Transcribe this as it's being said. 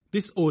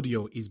This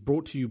audio is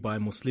brought to you by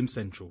Muslim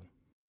Central.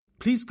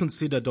 Please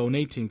consider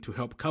donating to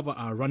help cover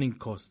our running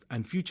costs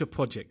and future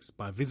projects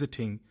by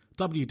visiting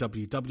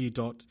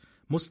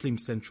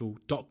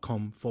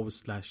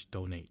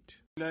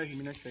www.muslimcentral.com/donate.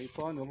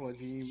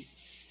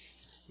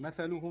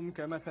 مثلهم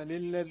كمثل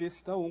الذي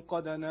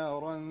استوقد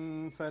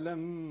نارا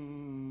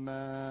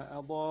فلما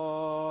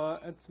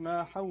أضاءت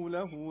ما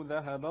حوله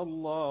ذهب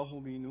الله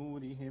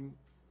بنورهم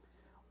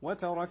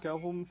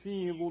وتركهم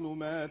في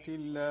ظلمات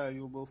لا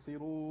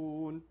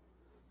يبصرون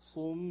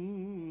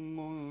صم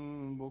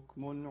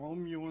بكم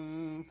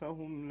عمي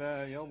فهم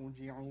لا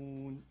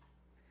يرجعون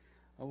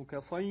أو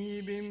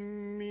كصيب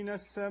من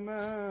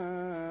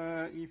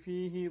السماء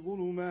فيه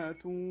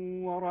ظلمات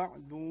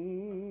ورعد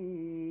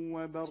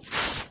وبرق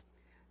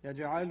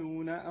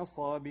يجعلون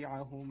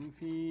أصابعهم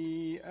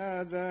في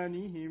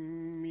آذانهم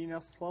من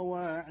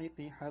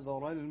الصواعق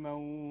حذر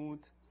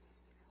الموت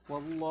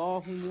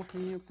والله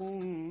محيط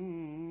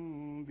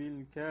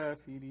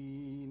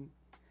بالكافرين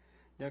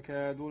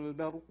يكاد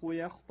البرق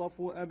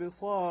يخطف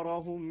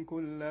أبصارهم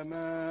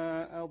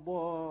كلما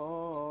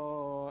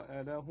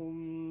أضاء لهم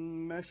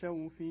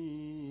مشوا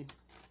فيه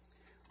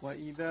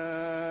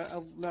وإذا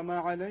أظلم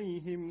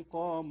عليهم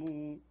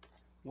قاموا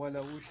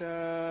ولو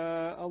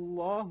شاء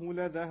الله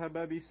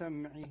لذهب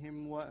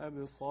بسمعهم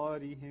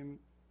وأبصارهم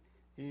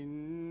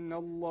إن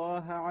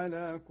الله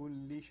على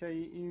كل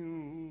شيء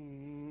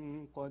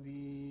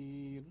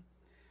قدير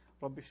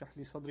رب اشرح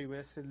لي صدري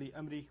ويسر لي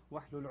أمري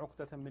واحلل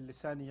عقدة من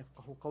لساني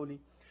يفقه قولي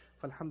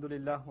فالحمد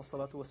لله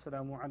والصلاة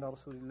والسلام على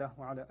رسول الله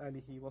وعلى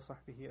آله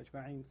وصحبه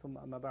أجمعين ثم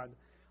أما بعد.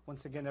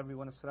 Once again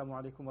everyone, assalamu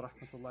alaikum wa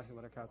rahmatullahi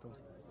wa barakatuh.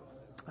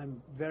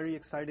 I'm very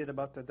excited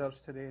about the dars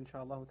today,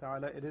 inshallah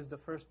ta'ala. It is the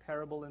first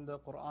parable in the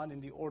Quran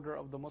in the order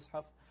of the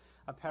Mus'haf.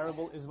 A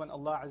parable is when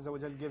Allah Azza wa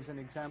Jal gives an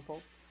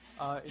example.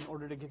 In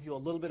order to give you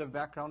a little bit of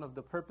background of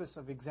the purpose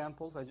of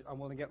examples, I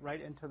want to get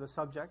right into the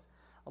subject.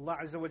 Allah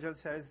Azza wa Jal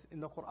says in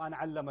the Quran,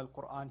 Allama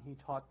al-Quran, He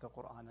taught the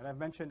Quran. And I've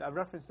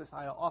referenced this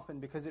ayah often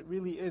because it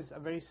really is a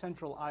very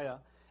central ayah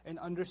in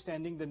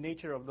understanding the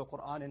nature of the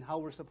Quran and how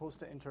we're supposed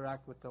to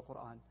interact with the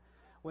Quran.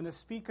 When a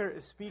speaker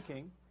is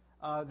speaking,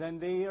 then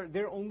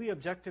their only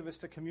objective is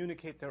to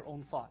communicate their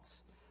own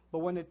thoughts. But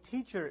when a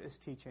teacher is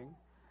teaching,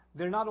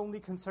 they're not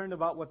only concerned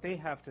about what they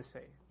have to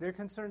say, they're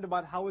concerned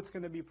about how it's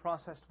going to be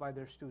processed by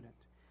their student.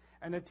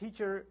 And a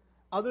teacher,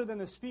 other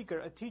than a speaker,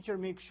 a teacher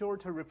makes sure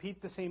to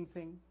repeat the same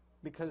thing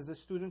because the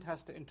student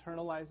has to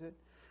internalize it.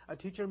 A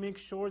teacher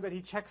makes sure that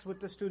he checks with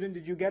the student,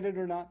 did you get it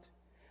or not?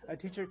 A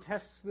teacher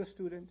tests the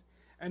student.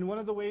 And one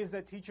of the ways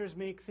that teachers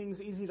make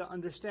things easy to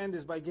understand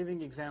is by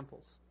giving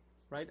examples.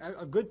 Right?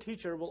 A good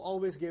teacher will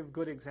always give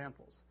good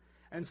examples.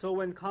 And so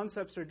when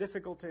concepts are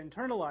difficult to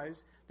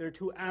internalize, they're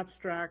too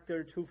abstract,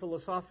 they're too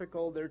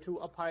philosophical, they're too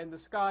up high in the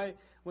sky,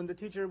 when the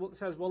teacher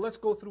says, well, let's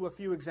go through a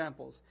few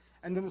examples.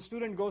 And then the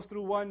student goes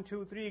through 1,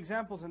 2, 3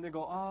 examples and they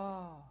go,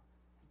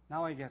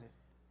 now I get it.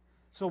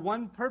 So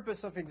one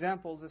purpose of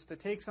examples is to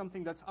take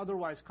something that's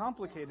otherwise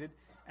complicated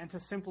and to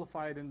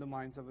simplify it in the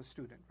minds of a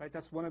student. Right?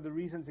 That's one of the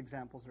reasons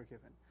examples are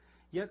given.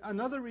 Yet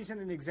another reason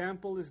an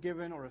example is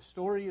given or a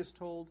story is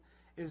told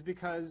is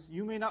because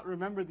you may not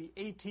remember the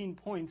 18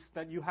 points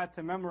that you had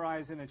to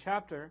memorize in a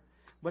chapter,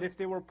 but if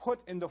they were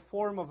put in the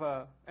form of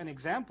an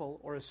example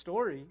or a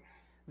story,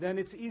 then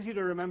it's easy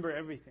to remember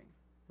everything,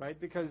 right?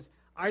 Because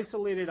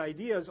isolated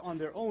ideas on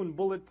their own,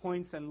 bullet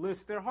points and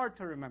lists, they're hard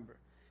to remember.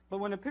 But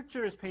when a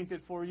picture is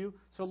painted for you,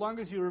 so long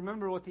as you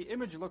remember what the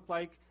image looked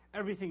like,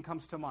 everything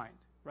comes to mind,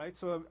 right?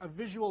 So a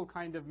visual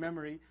kind of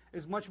memory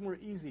is much more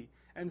easy.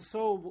 And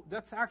so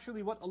that's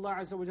actually what Allah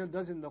Azza wa Jal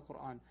does in the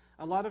Quran.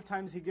 A lot of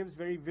times He gives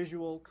very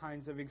visual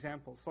kinds of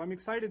examples. So I'm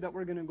excited that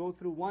we're going to go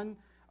through one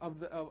of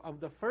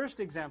the first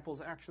examples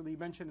actually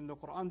mentioned in the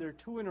Quran. There are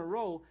 2 in a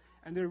row,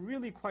 and they're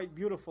really quite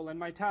beautiful. And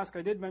my task,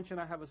 I did mention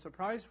I have a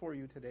surprise for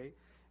you today,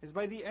 is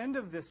by the end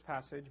of this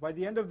passage, by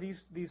the end of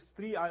these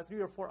 3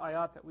 or 4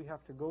 ayat that we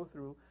have to go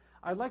through,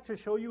 I'd like to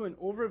show you an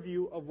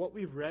overview of what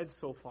we've read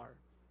so far,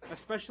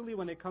 especially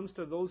when it comes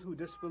to those who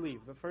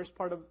disbelieve. The first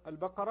part of Al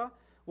Baqarah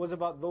was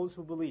about those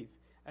who believe.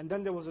 And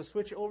then there was a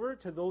switch over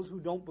to those who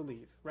don't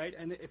believe, right?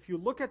 And if you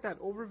look at that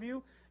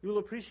overview, you'll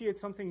appreciate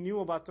something new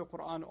about the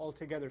Quran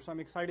altogether. So I'm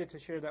excited to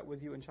share that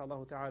with you,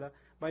 inshallah ta'ala,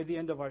 by the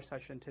end of our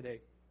session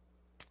today.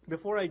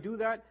 Before I do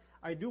that,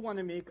 I do want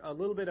to make a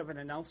little bit of an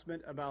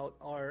announcement about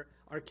our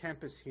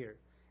campus here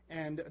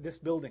and this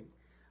building.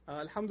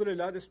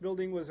 Alhamdulillah, this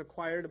building was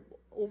acquired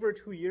over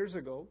 2 years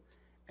ago,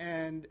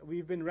 and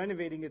we've been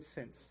renovating it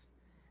since.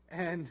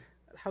 And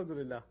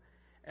alhamdulillah.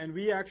 And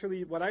we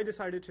actually, what I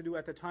decided to do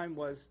at the time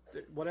was,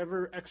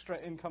 whatever extra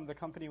income the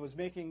company was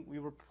making, we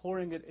were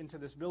pouring it into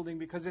this building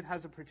because it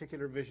has a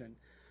particular vision.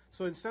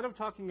 So instead of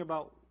talking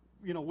about,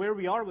 where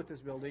we are with this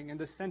building in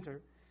the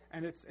center,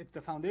 and it's the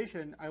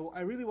foundation,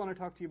 I really want to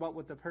talk to you about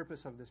what the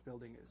purpose of this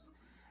building is.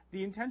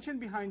 The intention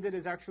behind it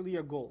is actually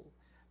a goal.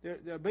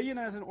 The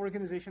Bayyinah as an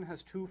organization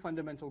has 2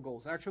 fundamental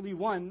goals. Actually,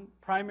 one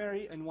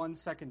primary and one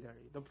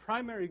secondary. The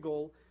primary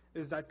goal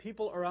is that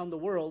people around the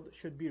world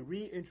should be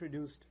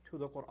reintroduced to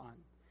the Quran.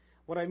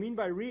 What I mean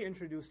by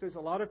reintroduced is a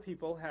lot of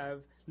people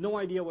have no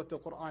idea what the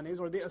Qur'an is,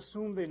 or they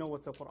assume they know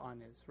what the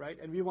Qur'an is, right?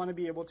 And we want to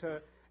be able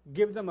to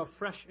give them a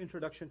fresh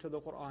introduction to the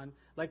Qur'an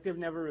like they've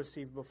never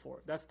received before.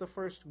 That's the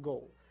first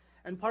goal.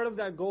 And part of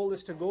that goal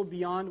is to go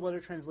beyond what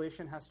a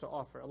translation has to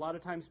offer. A lot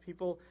of times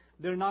people,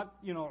 they're not,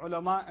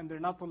 ulama, and they're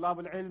not tullab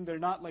al-ilm, they're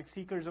not like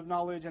seekers of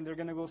knowledge, and they're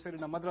going to go sit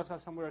in a madrasa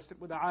somewhere or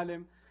sit with an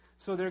alim.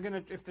 So they're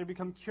going to, if they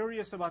become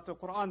curious about the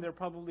Qur'an, they're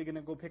probably going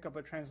to go pick up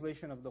a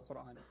translation of the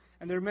Qur'an.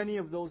 And there are many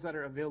of those that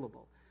are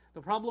available.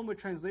 The problem with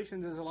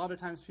translations is a lot of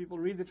times people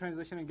read the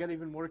translation and get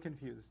even more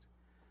confused.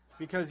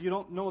 Because you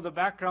don't know the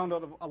background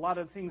of a lot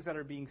of things that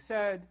are being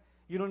said.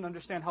 You don't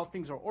understand how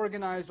things are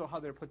organized or how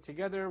they're put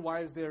together. Why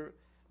is there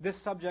this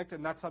subject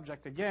and that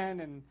subject again,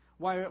 and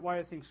why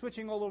are things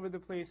switching all over the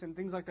place, and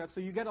things like that.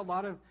 So you get a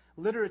lot of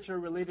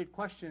literature-related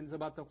questions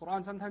about the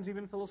Qur'an, sometimes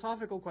even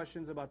philosophical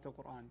questions about the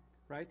Qur'an,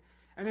 right?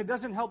 And it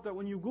doesn't help that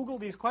when you Google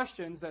these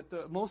questions, that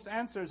the most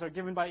answers are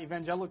given by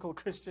evangelical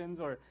Christians,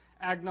 or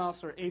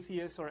agnosts, or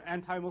atheists, or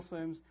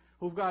anti-Muslims,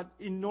 who've got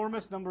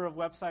enormous number of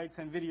websites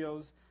and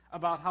videos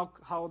about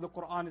how the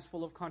Qur'an is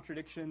full of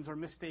contradictions, or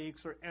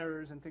mistakes, or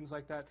errors, and things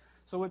like that.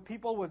 So with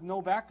people with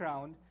no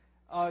background,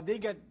 they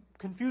get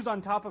confused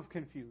on top of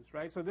confused,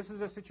 right? So this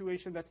is a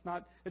situation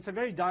it's a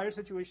very dire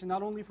situation,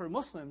 not only for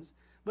Muslims,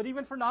 but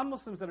even for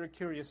non-Muslims that are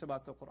curious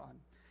about the Qur'an.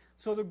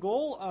 So the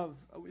goal of,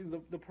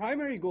 the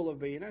primary goal of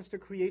Bayinah is to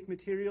create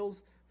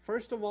materials,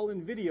 first of all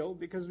in video,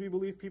 because we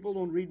believe people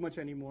don't read much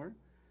anymore.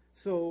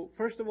 So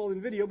first of all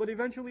in video, but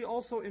eventually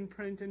also in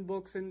print, in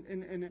books,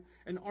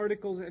 in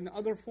articles, and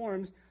other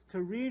forms,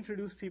 to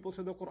reintroduce people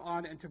to the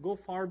Qur'an and to go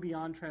far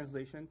beyond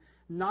translation,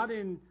 not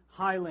in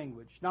high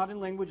language, not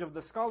in language of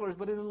the scholars,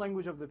 but in the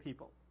language of the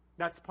people.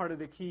 That's part of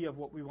the key of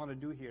what we want to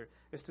do here,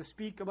 is to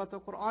speak about the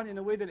Qur'an in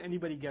a way that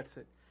anybody gets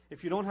it.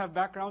 If you don't have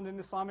background in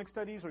Islamic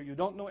studies, or you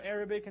don't know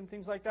Arabic and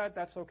things like that,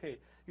 that's okay.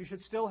 You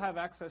should still have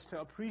access to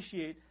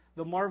appreciate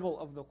the marvel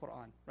of the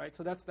Qur'an, right?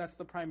 So that's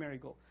the primary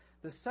goal.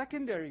 The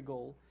secondary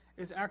goal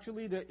is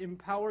actually to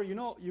empower,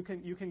 you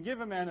can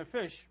give a man a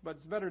fish, but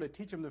it's better to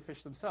teach him the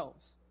fish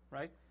themselves,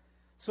 right?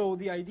 So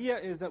the idea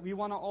is that we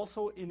want to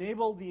also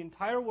enable the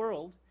entire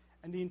world,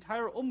 and the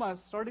entire ummah,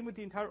 starting with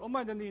the entire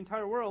ummah and then the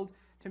entire world,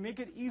 to make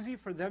it easy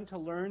for them to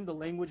learn the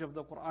language of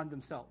the Qur'an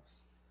themselves.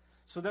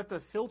 So that the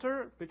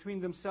filter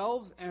between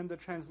themselves and the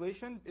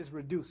translation is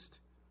reduced,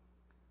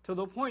 to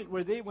the point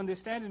where when they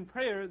stand in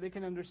prayer, they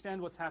can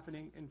understand what's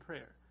happening in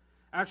prayer.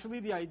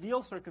 Actually, the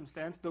ideal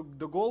circumstance, the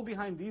goal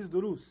behind these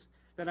durus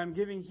that I'm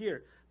giving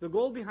here, the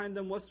goal behind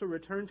them was to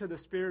return to the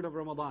spirit of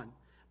Ramadan.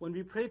 When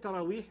we pray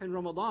Taraweeh in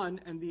Ramadan,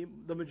 and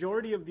the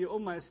majority of the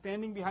ummah is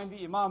standing behind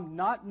the imam,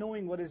 not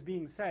knowing what is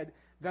being said,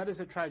 that is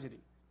a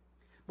tragedy.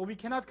 But we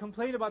cannot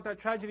complain about that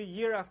tragedy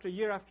year after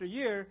year after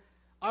year.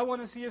 I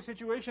want to see a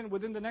situation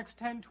within the next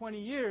 10, 20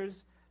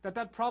 years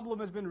that problem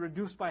has been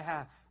reduced by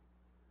half.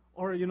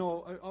 Or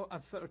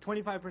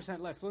 25%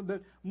 less. So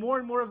that more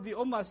and more of the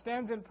ummah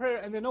stands in prayer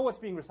and they know what's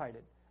being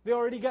recited. They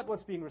already get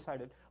what's being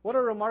recited. What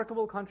a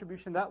remarkable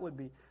contribution that would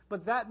be.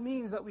 But that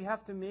means that we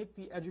have to make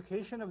the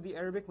education of the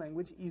Arabic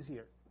language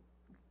easier.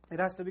 It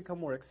has to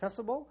become more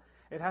accessible.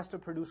 It has to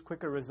produce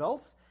quicker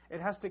results. It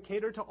has to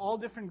cater to all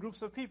different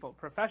groups of people.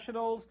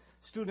 Professionals,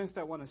 students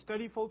that want to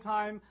study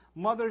full-time,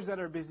 mothers that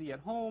are busy at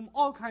home,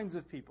 all kinds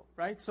of people,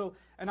 right? So,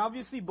 and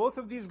obviously both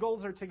of these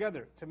goals are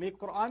together. To make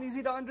Qur'an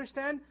easy to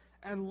understand,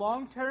 and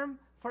long-term,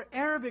 for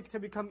Arabic to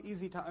become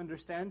easy to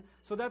understand,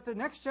 so that the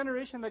next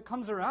generation that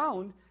comes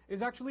around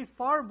is actually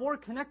far more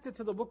connected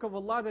to the Book of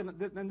Allah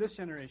than this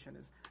generation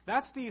is.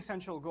 That's the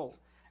essential goal.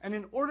 And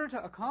in order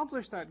to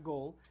accomplish that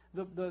goal,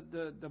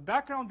 the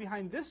background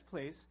behind this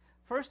place,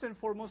 first and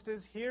foremost,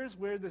 is here's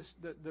where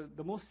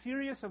the most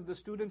serious of the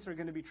students are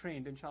going to be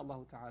trained,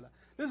 inshaAllah ta'ala.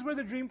 This is where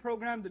the Dream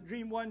program, the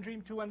Dream 1,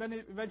 Dream 2, and then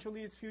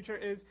eventually its future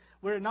is,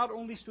 where not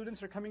only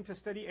students are coming to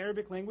study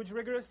Arabic language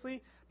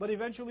rigorously, but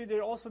eventually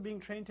they're also being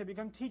trained to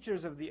become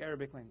teachers of the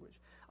Arabic language.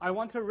 I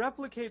want to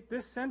replicate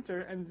this center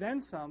and then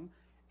some,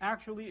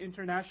 actually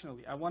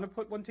internationally. I want to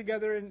put one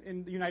together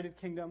in the United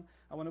Kingdom.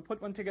 I want to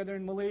put one together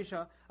in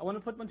Malaysia. I want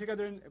to put one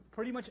together in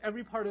pretty much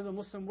every part of the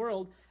Muslim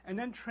world, and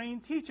then train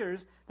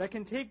teachers that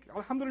can take,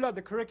 alhamdulillah,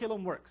 the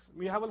curriculum works.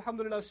 We have,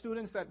 alhamdulillah,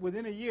 students that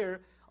within a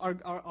year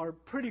are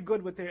pretty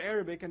good with their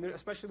Arabic, and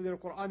especially their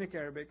Quranic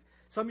Arabic.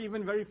 Some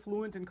even very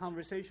fluent in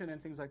conversation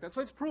and things like that.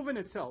 So it's proven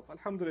itself,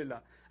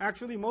 alhamdulillah.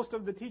 Actually, most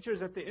of the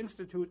teachers at the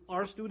institute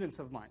are students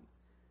of mine.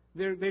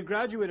 They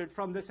graduated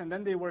from this, and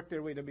then they work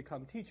their way to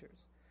become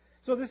teachers.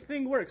 So this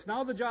thing works.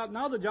 Now the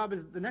job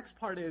is, the next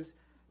part is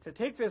to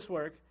take this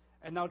work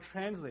and now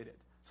translate it,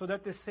 so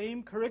that the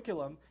same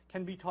curriculum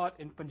can be taught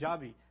in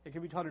Punjabi, it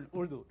can be taught in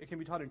Urdu, it can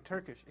be taught in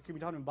Turkish, it can be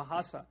taught in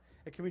Bahasa,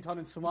 it can be taught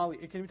in Somali,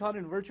 it can be taught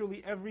in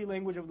virtually every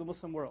language of the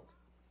Muslim world,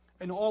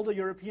 in all the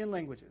European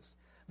languages.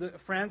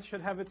 France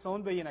should have its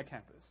own Bayinah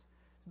campus.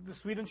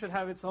 Sweden should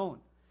have its own.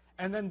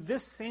 And then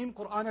this same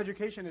Qur'an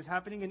education is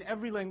happening in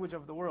every language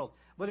of the world.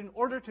 But in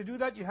order to do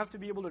that, you have to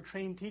be able to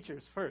train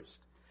teachers first.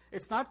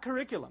 It's not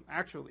curriculum,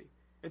 actually.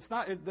 It's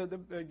not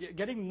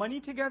getting money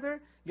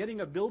together,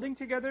 getting a building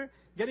together,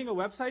 getting a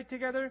website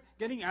together,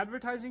 getting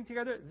advertising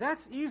together.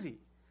 That's easy.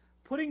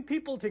 Putting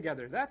people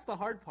together, that's the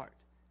hard part.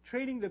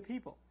 Training the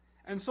people.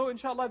 And so,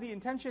 inshallah, the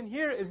intention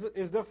here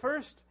is the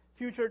first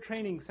future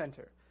training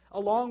center.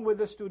 Along with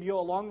the studio,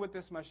 along with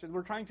this masjid,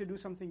 we're trying to do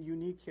something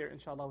unique here,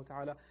 inshallah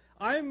ta'ala.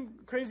 I'm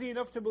crazy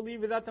enough to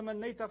believe that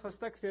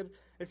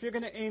if you're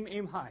going to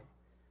aim high.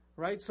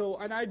 Right? So,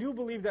 and I do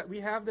believe that we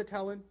have the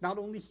talent, not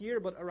only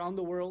here, but around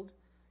the world.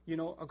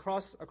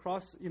 Across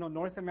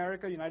North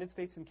America, United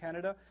States and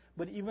Canada,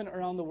 but even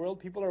around the world.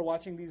 People are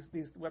watching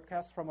these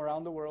webcasts from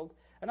around the world.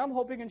 And I'm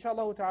hoping,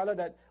 inshallah ta'ala,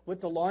 that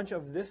with the launch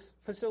of this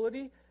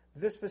facility,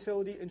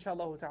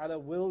 inshallah ta'ala,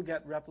 will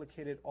get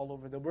replicated all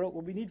over the world.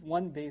 Well, we need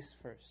one base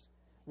first.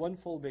 One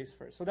full base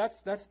first. So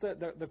that's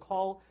the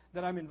call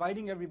that I'm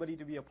inviting everybody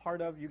to be a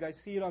part of. You guys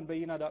see it on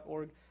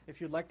bayina.org. If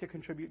you'd like to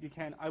contribute, you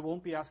can. I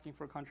won't be asking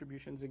for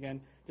contributions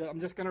again. I'm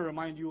just going to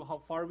remind you how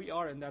far we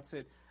are, and that's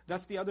it.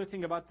 That's the other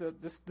thing about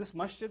this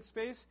masjid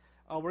space.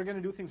 We're going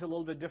to do things a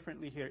little bit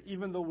differently here,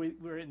 even though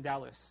we're in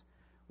Dallas,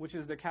 which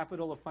is the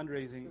capital of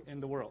fundraising in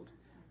the world.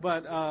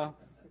 But well,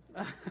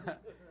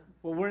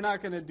 we're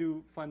not going to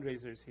do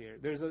fundraisers here.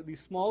 There's these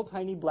small,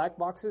 tiny black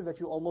boxes that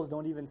you almost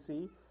don't even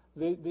see.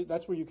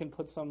 That's where you can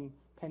put some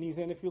pennies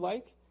in if you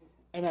like,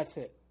 and that's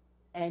it.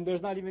 And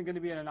there's not even going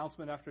to be an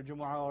announcement after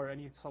Jumu'ah or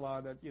any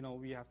salah that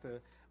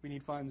we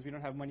need funds, we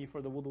don't have money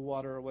for the wudu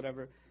water or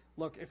whatever.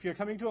 Look, if you're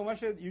coming to a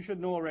masjid, you should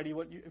know already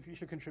if you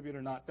should contribute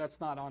or not. That's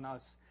not on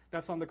us.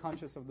 That's on the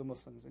conscience of the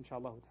Muslims,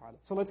 inshallah ta'ala.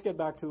 So let's get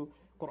back to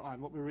Qur'an,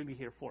 what we're really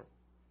here for.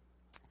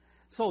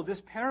 So this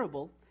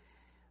parable,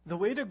 the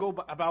way to go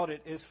about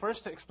it is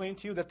first to explain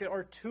to you that there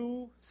are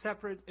two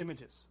separate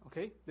images,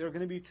 okay? There are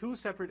going to be two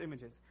separate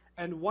images.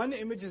 And one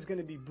image is going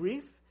to be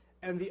brief,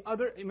 and the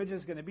other image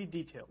is going to be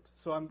detailed.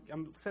 So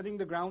I'm setting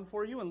the ground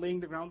for you and laying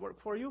the groundwork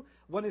for you.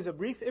 One is a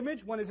brief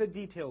image, one is a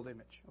detailed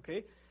image,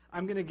 okay?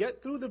 I'm going to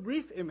get through the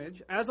brief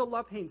image as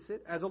Allah paints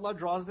it, as Allah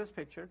draws this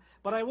picture,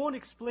 but I won't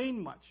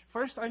explain much.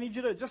 First, I need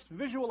you to just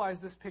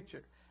visualize this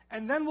picture.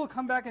 And then we'll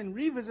come back and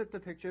revisit the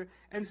picture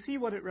and see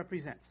what it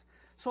represents.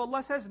 So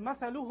Allah says,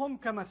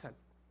 مَثَلُهُمْ كَمَثَلٍ.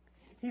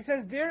 He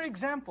says, their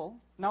example,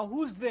 now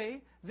who's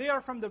they? They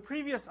are from the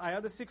previous ayah,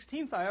 the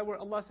 16th ayah, where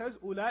Allah says,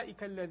 أُولَٰئِكَ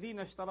الَّذِينَ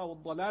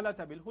اشْتَرَوُا الضَّلَالَةَ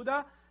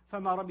بِالْهُدَى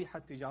فَمَا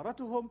رَبِحَتْ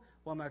تِجَارَتُهُمْ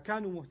وَمَا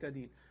كَانُوا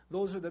مُهْتَدِينَ.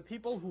 Those are the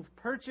people who've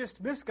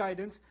purchased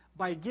misguidance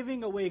by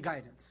giving away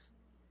guidance.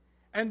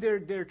 And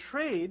their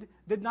trade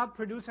did not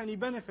produce any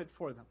benefit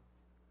for them.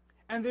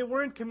 And they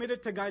weren't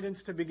committed to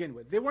guidance to begin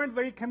with. They weren't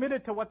very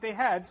committed to what they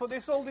had, so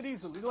they sold it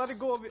easily. They let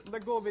go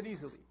of it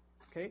easily.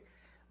 Okay?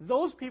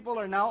 Those people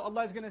are now,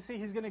 Allah is going to say,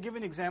 He's going to give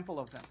an example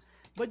of them.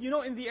 But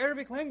in the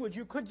Arabic language,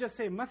 you could just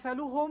say,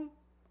 مَثَلُهُمْ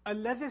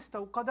الَّذِي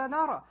اسْتَوْقَدَ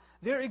نَارًا.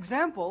 Their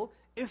example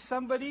is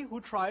somebody who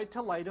tried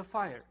to light a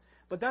fire.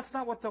 But that's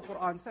not what the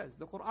Qur'an says.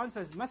 The Qur'an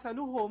says,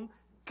 مَثَلُهُمْ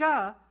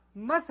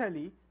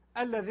كَمَثَلِ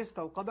الَّذِي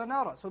اسْتَوْقَدَ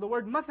نَارًا. So the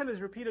word mathal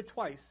is repeated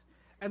twice.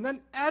 And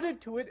then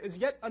added to it is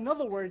yet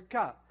another word,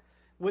 ka.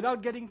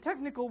 Without getting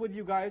technical with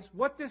you guys,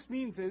 what this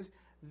means is,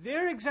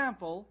 their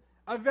example,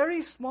 a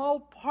very small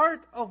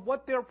part of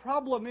what their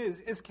problem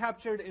is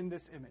captured in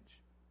this image.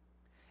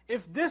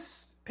 If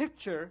this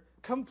picture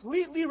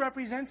completely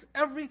represents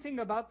everything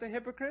about the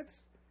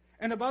hypocrites,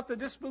 and about the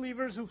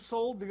disbelievers who've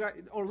sold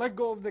or let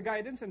go of the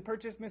guidance and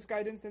purchased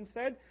misguidance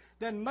instead,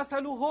 then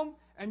مَثَلُهُمْ,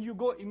 and you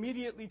go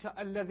immediately to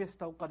الَّذِي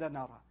اسْتَوْقَدَ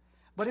نَارًا.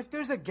 But if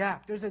there's a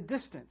gap, there's a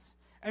distance,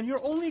 and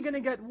you're only going to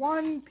get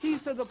one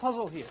piece of the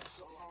puzzle here.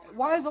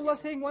 Why is Allah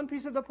saying one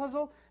piece of the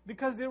puzzle?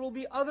 Because there will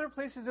be other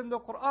places in the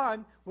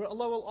Qur'an where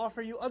Allah will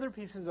offer you other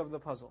pieces of the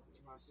puzzle.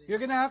 You're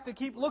going to have to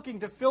keep looking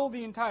to fill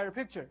the entire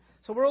picture.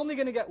 So we're only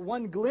going to get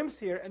one glimpse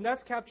here, and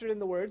that's captured in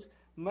the words,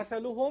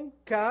 مَثَلُهُمْ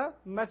كَمَثَلِ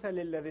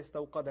الَّذِي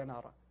اسْتَوْقَدَ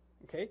نَارًا.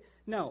 Okay?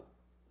 Now,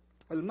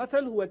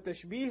 المثل هو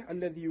التشبيه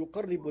الذي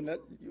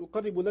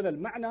يقرب لنا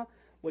المعنى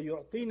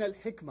ويعطينا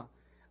الحكمة.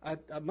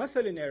 A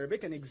mathal in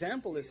Arabic, an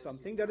example, is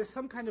something that is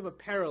some kind of a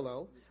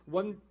parallel.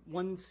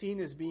 One scene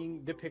is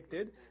being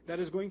depicted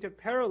that is going to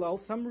parallel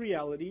some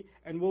reality,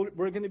 and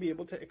we're going to be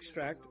able to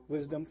extract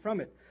wisdom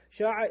from it.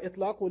 شاع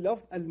إطلاق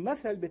لفظ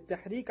المثل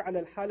بالتحريك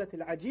على الحالة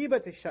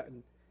العجيبة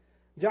الشأن.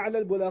 جعل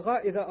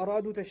البلغاء إذا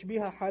أرادوا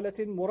تشبيه حالة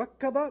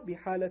مركبة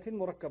بحالة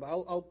مركبة.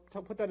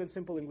 I'll put that in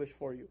simple English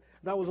for you.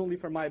 That was only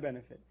for my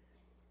benefit.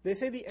 They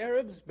say the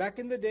Arabs, back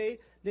in the day,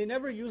 they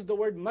never used the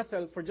word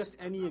mathal for just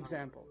any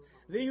example.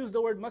 They used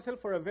the word mathal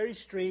for a very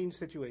strange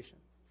situation.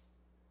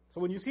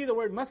 So when you see the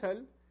word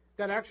mathal,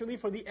 that actually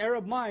for the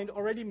Arab mind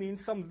already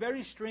means some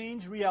very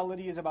strange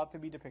reality is about to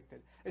be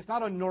depicted. It's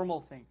not a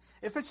normal thing.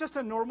 If it's just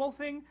a normal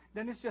thing,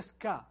 then it's just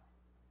ka.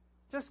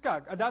 Just ka,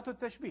 adatut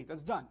tashbih,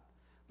 that's done.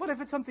 But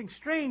if it's something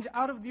strange,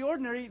 out of the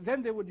ordinary,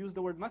 then they would use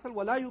the word mathal.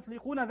 وَلَا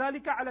يُطْلِقُونَ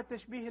ذَلِكَ عَلَى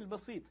التَّشْبِيهِ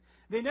الْبَسِيطِ.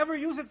 They never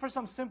use it for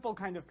some simple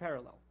kind of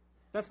parallel.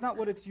 That's not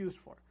what it's used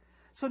for.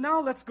 So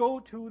now let's go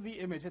to the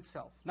image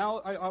itself. Now,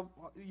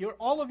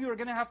 all of you are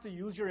going to have to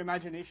use your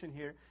imagination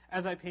here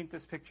as I paint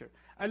this picture.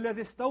 الَّذِي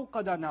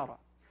اسْتَوْقَدَ نَارًا.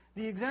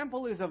 The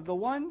example is of the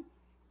one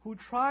who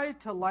tried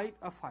to light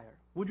a fire.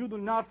 وجود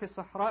النار في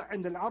الصحراء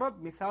عند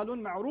العرب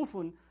مثال معروف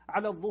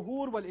على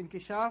الظهور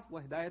والانكشاف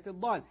وهداية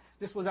الضال.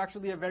 This was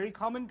actually a very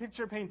common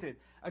picture painted.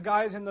 A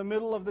guy is in the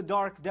middle of the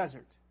dark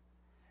desert.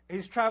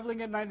 He's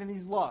traveling at night and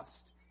he's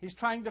lost. He's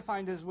trying to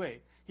find his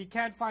way. He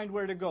can't find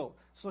where to go.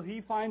 So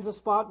he finds a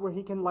spot where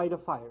he can light a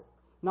fire.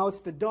 Now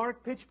it's the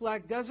dark, pitch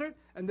black desert,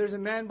 and there's a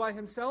man by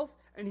himself,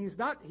 and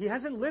he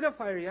hasn't lit a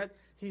fire yet.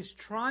 He's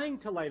trying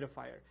to light a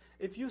fire.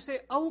 If you say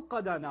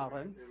أوقد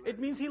نارا, it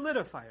means he lit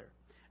a fire.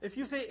 If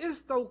you say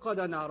استوقد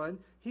نارا,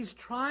 he's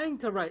trying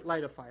to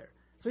light a fire.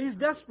 So he's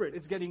desperate.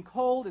 It's getting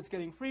cold, it's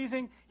getting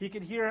freezing. He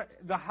can hear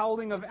the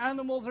howling of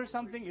animals or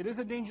something. It is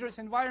a dangerous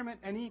environment.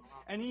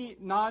 Any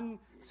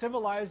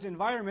non-civilized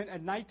environment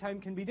at nighttime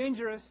can be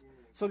dangerous.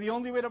 So the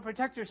only way to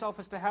protect yourself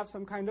is to have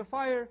some kind of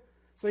fire.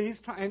 So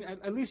he's trying,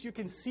 and at least you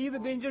can see the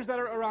dangers that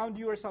are around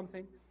you or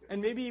something.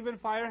 And maybe even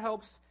fire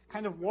helps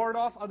kind of ward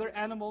off other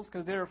animals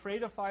because they're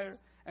afraid of fire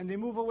and they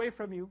move away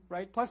from you,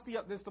 right? Plus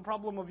there's the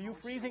problem of you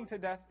freezing to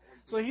death.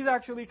 So he's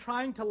actually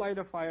trying to light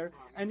a fire,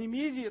 and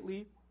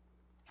immediately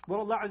what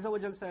Allah Azza wa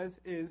Jal says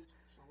is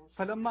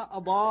فَلَمَّا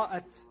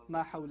أَضَاءَتْ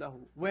مَا حَوْلَهُ,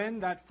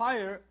 when that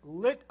fire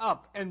lit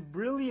up and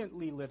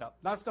brilliantly lit up.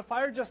 Now if the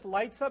fire just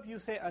lights up, you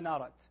say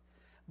anarat.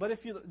 But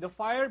if the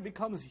fire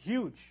becomes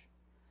huge,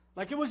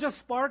 like it was just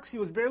sparks, he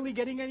was barely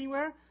getting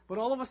anywhere, but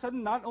all of a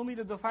sudden, not only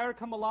did the fire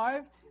come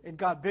alive, it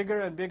got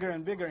bigger and bigger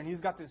and bigger, and he's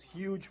got this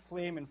huge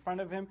flame in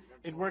front of him.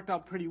 It worked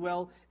out pretty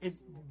well. It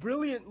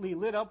brilliantly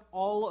lit up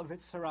all of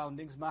its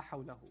surroundings, مَا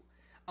حَوْلَهُ.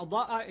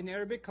 Ada'a in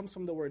Arabic comes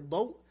from the word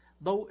daw.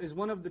 Daw is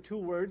one of the two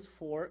words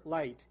for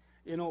light.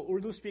 You know,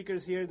 Urdu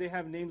speakers here, they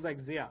have names like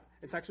ziya.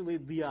 It's actually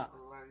diya,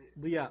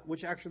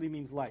 which actually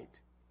means light,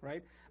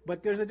 right?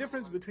 But there's a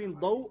difference between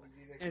daw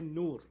and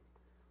noor.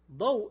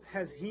 Daw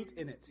has heat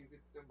in it.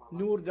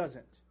 Noor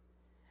doesn't.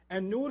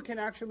 And Noor can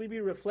actually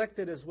be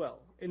reflected as well.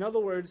 In other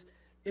words,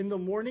 in the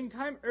morning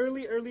time,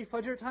 early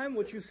Fajr time,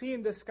 what you see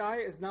in the sky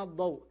is not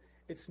daw,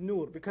 it's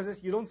Noor, because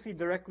you don't see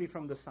directly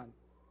from the sun.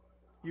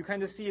 You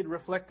kind of see it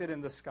reflected in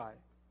the sky.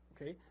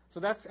 Okay, so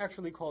that's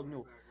actually called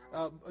Noor.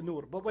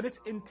 But when it's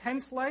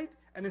intense light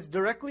and it's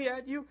directly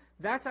at you,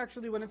 that's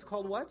actually when it's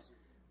called what?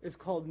 It's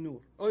called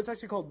Noor. Oh, it's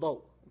actually called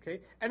daw.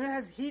 Okay, and it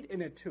has heat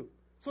in it too.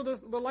 So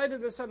the light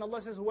of the sun,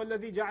 Allah says, هُوَ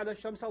الَّذِي جَعَلَ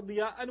الشَّمْسَ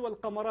ضِيَاءً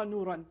وَالْقَمَرَ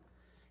نُورًا.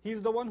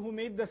 He's the one who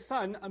made the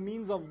sun a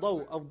means of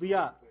daw, of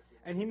diya.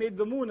 And He made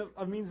the moon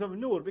a means of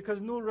noor,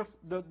 because noor,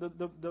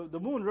 the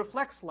moon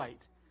reflects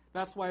light.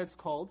 That's why it's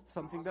called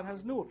something that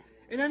has noor.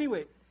 In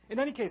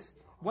any case,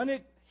 when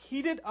it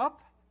heated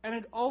up and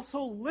it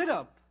also lit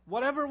up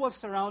whatever was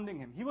surrounding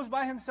him. He was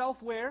by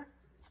himself where?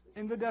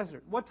 In the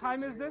desert. What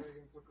time is this?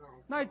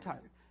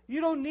 Nighttime.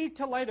 You don't need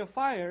to light a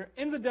fire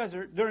in the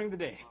desert during the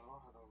day.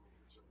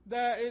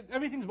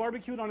 Everything's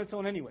barbecued on its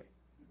own anyway.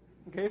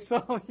 Okay,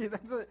 so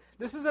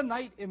this is a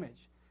night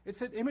image.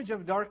 It's an image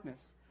of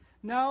darkness.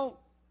 Now,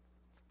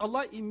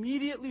 Allah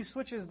immediately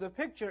switches the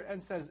picture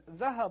and says,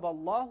 ذَهَبَ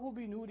اللَّهُ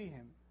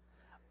بِنُورِهِمْ.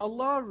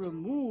 Allah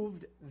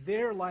removed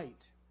their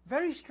light.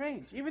 Very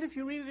strange. Even if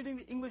you read it in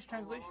the English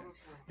translation.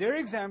 Their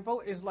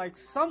example is like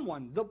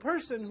someone, the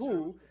person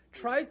who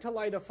tried to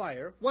light a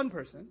fire, one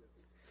person,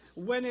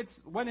 when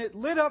it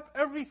lit up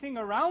everything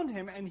around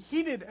him and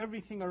heated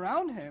everything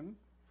around him,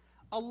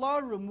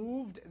 Allah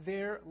removed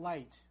their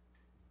light.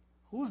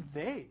 Who's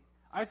they?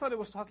 I thought it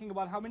was talking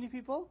about how many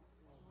people?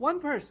 One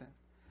person.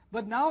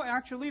 But now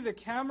actually the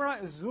camera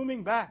is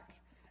zooming back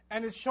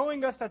and it's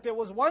showing us that there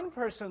was one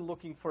person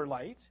looking for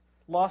light,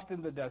 lost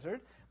in the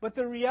desert, but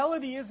the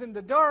reality is in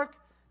the dark,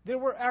 there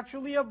were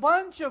actually a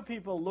bunch of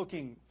people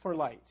looking for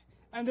light,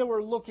 and they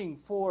were looking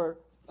for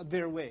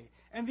their way.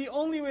 And the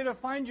only way to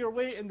find your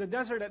way in the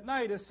desert at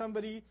night is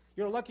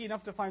you're lucky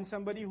enough to find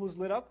somebody who's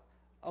lit up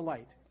a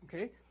light.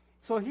 Okay?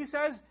 So He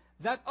says,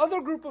 that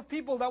other group of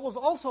people that was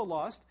also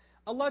lost,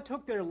 Allah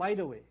took their light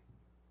away.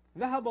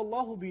 ذَهَبَ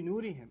اللَّهُ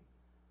بِنُورِهِمْ.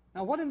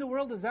 Now what in the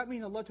world does that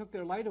mean, Allah took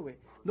their light away?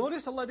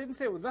 Notice Allah didn't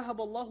say, ذَهَبَ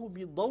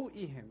اللَّهُ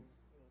بِضَوْئِهِمْ.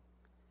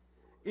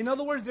 In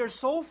other words, they're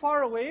so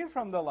far away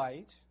from the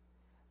light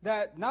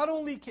that not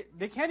only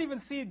they can't even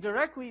see it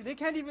directly, they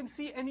can't even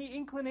see any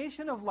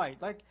inclination of light.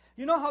 Like,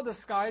 you know how the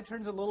sky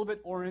turns a little bit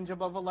orange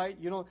above a light?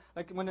 You know,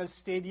 like when a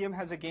stadium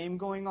has a game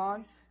going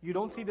on, you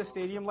don't see the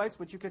stadium lights,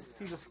 but you can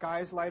see the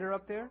skies lighter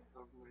up there,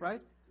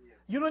 right?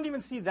 You don't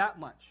even see that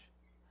much.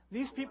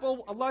 These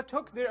people, Allah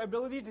took their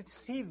ability to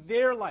see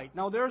their light.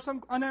 Now there are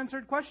some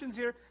unanswered questions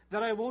here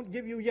that I won't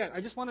give you yet. I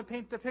just want to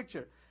paint the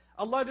picture.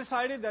 Allah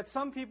decided that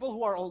some people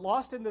who are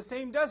lost in the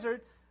same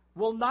desert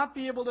will not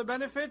be able to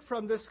benefit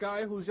from this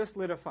guy who's just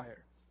lit a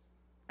fire.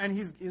 And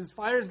his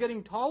fire is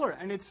getting taller,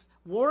 and it's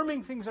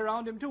warming things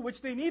around him too,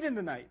 which they need in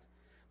the night.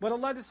 But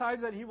Allah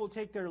decides that He will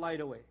take their light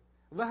away.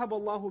 ذَهَبَ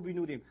اللَّهُ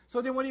بِنُورِهِمْ.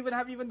 So they won't even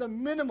have even the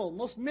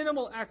most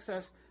minimal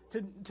access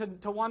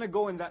to want to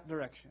go in that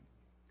direction.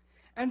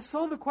 And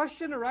so the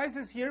question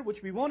arises here,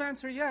 which we won't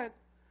answer yet,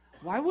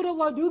 why would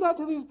Allah do that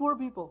to these poor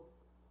people?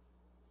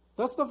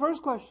 That's the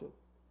first question.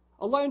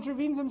 Allah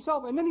intervenes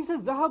Himself. And then He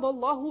says, ذَهَبَ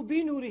اللَّهُ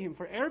بِنُورِهِمْ.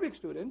 For Arabic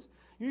students,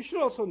 you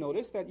should also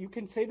notice that you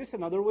can say this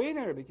another way in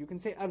Arabic. You can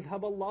say,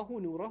 أَذْهَبَ اللَّهُ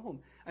نُورَهُم.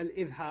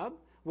 Al-idhab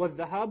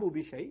وَالذَّهَابُ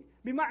بِشَيْءٍ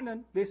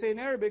بِمَعْنًا. They say in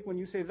Arabic, when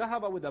you say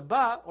ذَهَبَ with a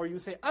ba, or you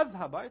say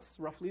أَذْهَبَ, it's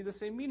roughly the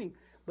same meaning.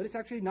 But it's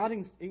actually not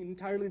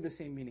entirely the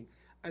same meaning.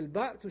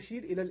 Al-ba'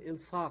 tushir ila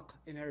al-ilsaq,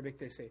 in Arabic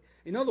they say.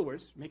 In other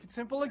words, make it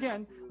simple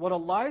again, what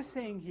Allah is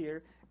saying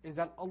here is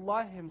that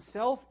Allah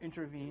Himself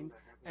intervened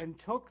and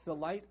took the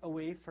light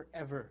away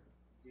forever.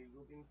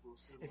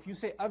 If you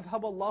say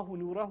أَذْهَبَ اللَّهُ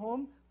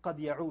نُورَهُمْ قَدْ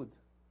يَعُودْ.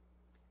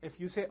 If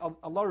you say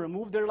Allah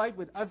removed their light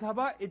with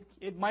أَذْهَبَ,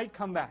 it might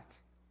come back.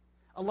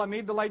 Allah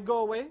made the light go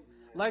away,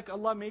 like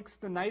Allah makes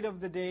the night of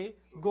the day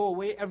go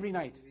away every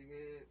night.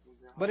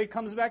 But it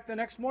comes back the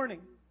next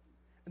morning.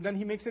 And then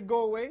He makes it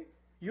go away.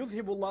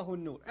 يُذْهِبُ اللَّهُ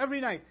النُّورِ.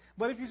 Every night.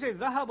 But if you say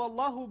ذَهَبَ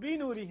اللَّهُ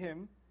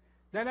بِنُورِهِمْ,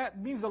 then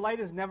that means the light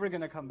is never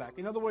going to come back.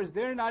 In other words,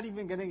 they're not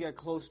even going to get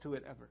close to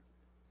it ever.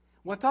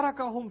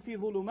 وَتَرَكَهُمْ فِي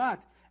ظُلُمَاتٍ.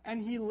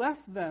 And He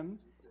left them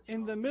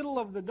in the middle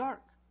of the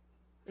dark.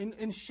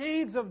 In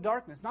shades of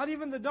darkness. Not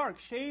even the dark.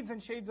 Shades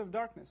and shades of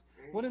darkness.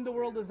 What in the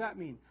world does that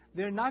mean?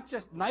 They're not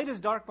just, night is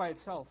dark by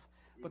itself.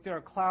 But there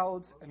are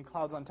clouds, and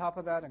clouds on top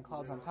of that, and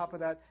clouds on top of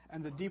that.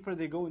 And the deeper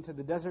they go into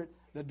the desert,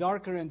 the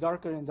darker and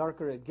darker and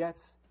darker it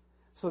gets.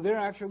 So they're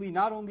actually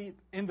not only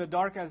in the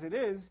dark as it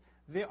is,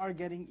 they are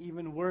getting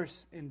even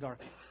worse in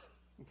darkness.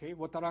 Okay?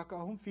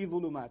 وَتَرَكَهُمْ فِي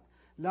ظُلُمَاتٍ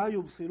لَا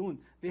يُبْصِرُونَ.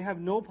 They have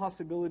no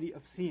possibility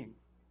of seeing.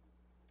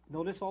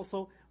 Notice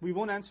also, we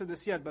won't answer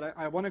this yet, but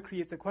I want to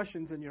create the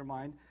questions in your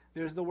mind.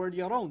 There's the word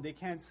yaron, they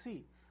can't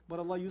see. But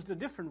Allah used a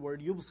different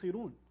word,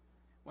 yubsirun.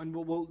 And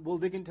we'll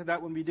dig into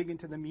that when we dig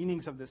into the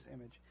meanings of this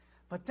image.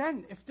 But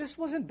then, if this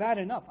wasn't bad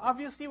enough,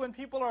 obviously when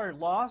people are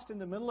lost in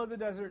the middle of the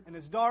desert and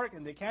it's dark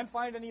and they can't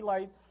find any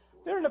light,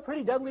 they're in a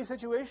pretty deadly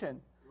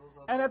situation.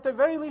 And at the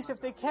very least,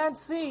 if they can't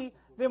see,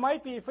 they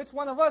might be, if it's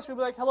one of us, we'll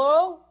be like,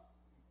 hello?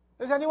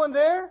 Is anyone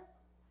there?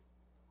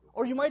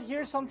 Or you might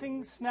hear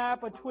something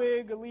snap, a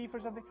twig, a leaf or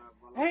something.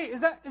 Hey,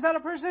 is that a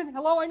person?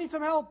 Hello, I need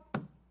some help.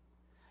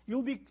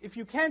 If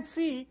you can't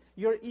see,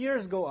 your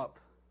ears go up.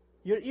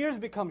 Your ears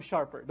become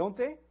sharper, don't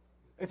they?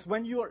 It's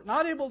when you are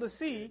not able to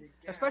see,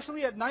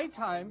 especially at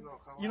nighttime,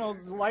 the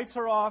lights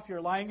are off,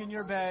 you're lying in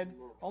your bed,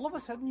 all of a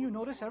sudden you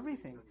notice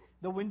everything.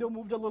 The window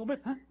moved a little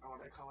bit. Huh?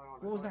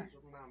 What was that?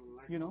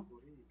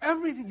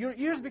 Everything. Your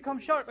ears become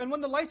sharp. And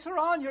when the lights are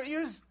on, your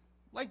ears,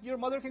 like your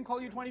mother can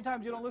call you 20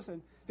 times, you don't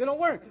listen. They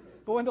don't work.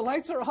 But when the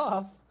lights are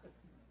off,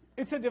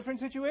 it's a different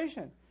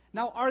situation.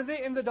 Now, are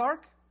they in the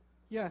dark?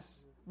 Yes.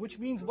 Which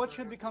means what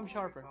should become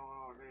sharper?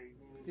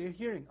 They're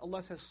hearing.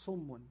 Allah says,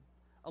 summun.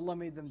 Allah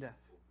made them deaf.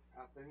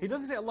 He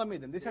doesn't say Allah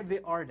made them. They said they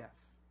are deaf.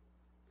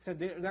 He said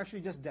they're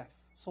actually just deaf.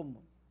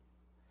 Summun.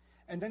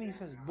 And then He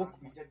says,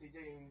 bukmun.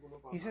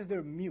 He says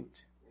they're mute.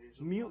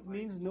 Mute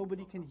means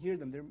nobody can hear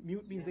them.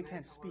 Mute means they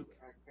can't speak.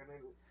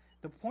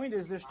 The point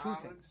is there's two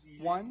things.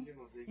 One,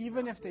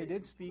 even if they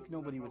did speak,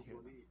 nobody would hear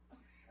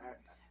them.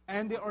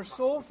 And they are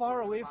so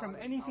far away from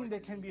anything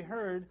that can be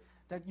heard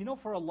that,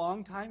 for a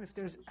long time, if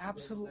there's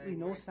absolutely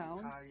no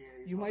sound,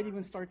 you might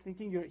even start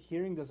thinking your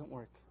hearing doesn't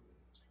work.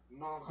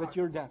 That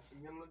you're deaf.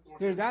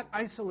 They're that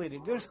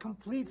isolated. There's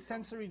complete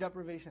sensory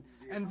deprivation.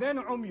 And then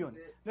umyun.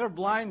 They're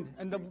blind.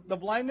 And the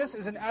blindness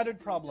is an added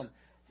problem.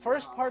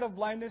 First part of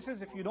blindness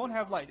is if you don't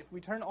have light. If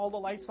we turn all the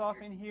lights off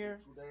in here,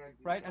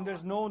 right, and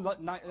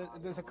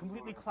there's a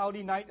completely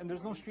cloudy night and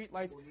there's no street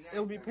lights,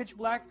 it'll be pitch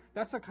black.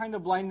 That's a kind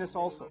of blindness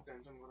also.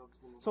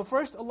 So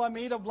first Allah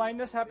made a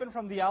blindness happen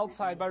from the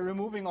outside by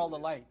removing all the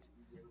light.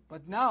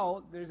 But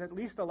now there's at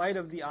least the light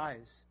of the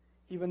eyes.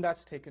 Even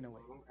that's taken away.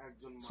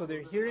 So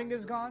their hearing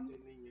is gone,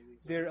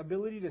 their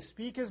ability to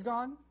speak is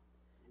gone,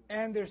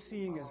 and their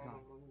seeing is gone.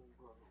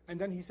 And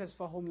then He says,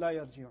 فَهُمْ لَا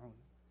يَرْجِعُونَ.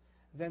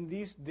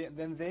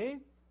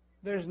 Then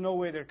there's no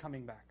way they're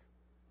coming back.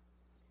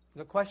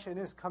 The question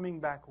is, coming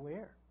back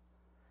where?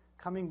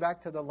 Coming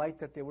back to the light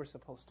that they were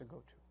supposed to go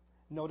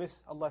to.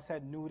 Notice Allah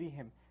said,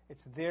 nurihim.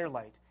 It's their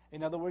light.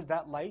 In other words,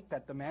 that light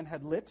that the man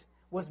had lit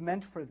was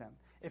meant for them.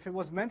 If it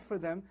was meant for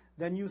them,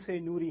 then you say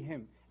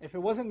nurihim. If it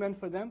wasn't meant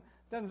for them,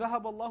 then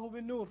ذَهَبَ اللَّهُ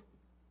بِالنُّورِ.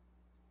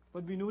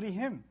 But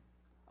بِنُورِهِمْ.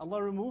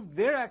 Allah removed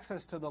their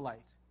access to the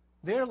light.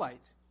 Their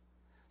light.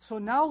 So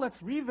now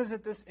let's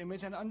revisit this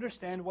image and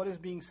understand what is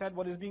being said.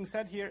 What is being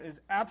said here is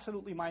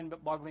absolutely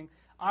mind-boggling.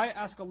 I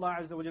ask Allah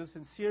Azza wa Jalla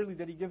sincerely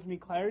that He gives me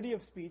clarity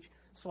of speech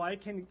so I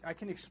can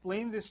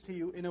explain this to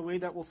you in a way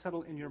that will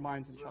settle in your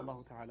minds,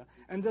 inshaAllah ta'ala.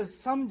 And does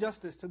some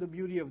justice to the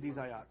beauty of these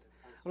ayat.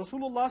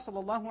 Rasulullah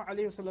sallallahu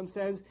alayhi wa sallam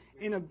says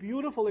in a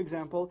beautiful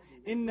example,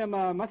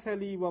 إِنَّمَا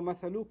مَثَلِي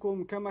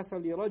وَمَثَلُكُمْ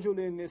كَمَثَلِ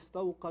رَجُلٍ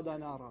اسْتَوْقَدَ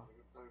نَارًا.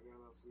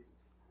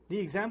 The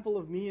example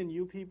of me and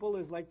you people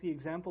is like the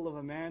example of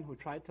a man who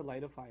tried to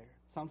light a fire.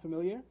 Sound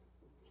familiar?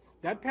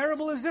 That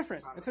parable is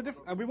different.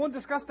 We won't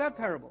discuss that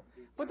parable.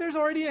 But there's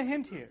already a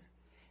hint here.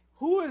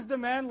 Who is the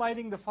man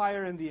lighting the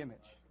fire in the image?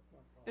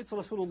 It's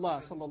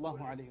Rasulullah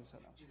sallallahu alayhi wa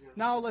sallam.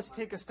 Now let's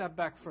take a step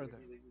back further.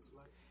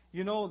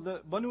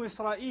 The Banu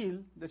Israel,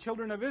 the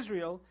children of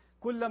Israel,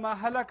 كُلَّمَا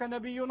هَلَكَ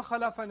نَبِيٌّ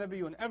خَلَفَ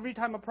نَبِيٌّ. Every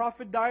time a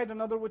prophet died,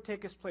 another would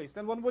take his place.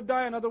 Then one would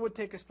die, another would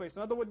take his place.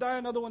 Another would die,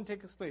 another one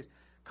take his place.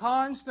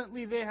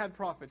 Constantly they had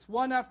prophets,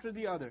 one after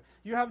the other.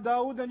 You have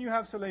Dawood, then you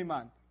have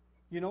Sulaiman.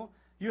 You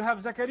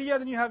have Zakaria,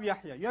 then you have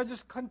Yahya. You have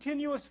just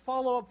continuous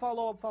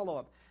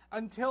follow-up,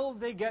 until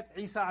they get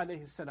Isa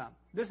alayhi salam.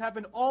 This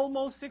happened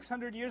almost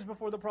 600 years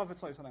before the Prophet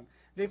sallallahu alaihi wasallam.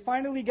 They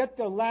finally get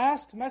the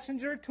last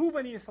messenger to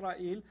Bani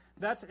Israel,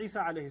 that's Isa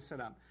alayhi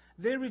salam.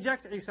 They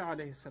reject Isa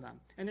alayhi salam.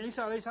 And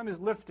Isa alayhi salam is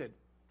lifted.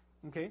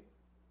 Okay?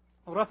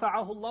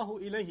 رَفَعَهُ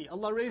اللَّهُ إِلَيْهِ.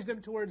 Allah raised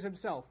him towards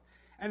himself.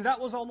 And that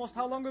was almost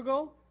how long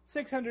ago?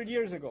 600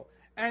 years ago.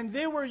 And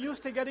they were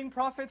used to getting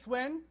prophets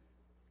when?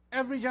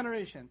 Every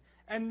generation.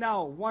 And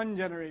now, 1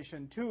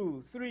 generation,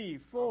 2, 3,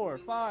 4,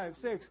 5,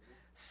 6.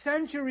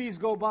 Centuries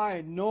go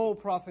by, no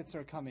prophets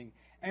are coming.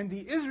 And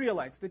the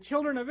Israelites, the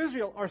children of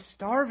Israel, are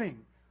starving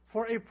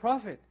for a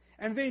prophet.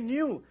 And they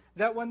knew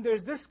that when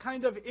there's this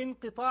kind of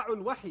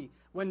inqita'ul wahi,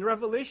 when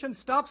revelation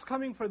stops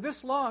coming for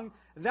this long,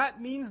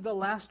 that means the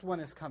last one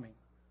is coming.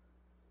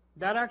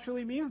 That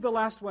actually means the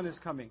last one is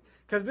coming.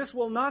 Because this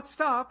will not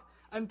stop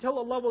until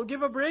Allah will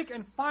give a break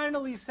and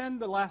finally send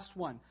the last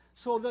one.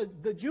 So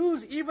the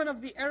Jews, even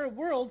of the Arab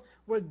world,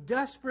 were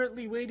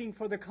desperately waiting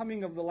for the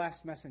coming of the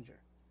last messenger.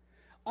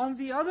 On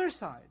the other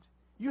side,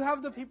 you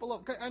have the people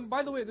of... And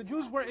by the way, the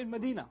Jews were in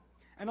Medina.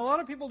 And a lot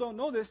of people don't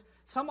know this.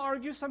 Some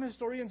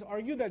historians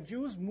argue that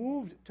Jews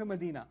moved to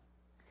Medina.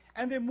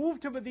 And they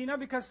moved to Medina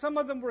because some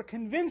of them were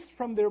convinced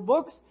from their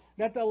books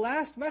that the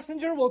last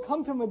messenger will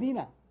come to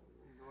Medina.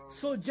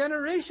 So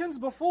generations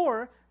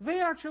before,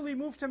 they actually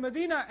moved to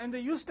Medina and they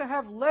used to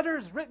have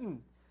letters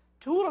written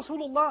to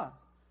Rasulullah,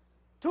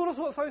 to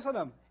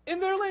Rasulullah in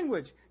their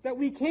language, that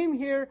we came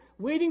here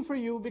waiting for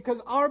you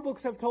because our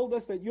books have told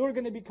us that you're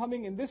going to be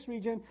coming in this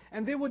region.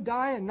 And they would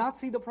die and not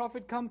see the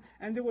Prophet come,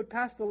 and they would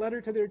pass the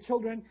letter to their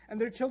children, and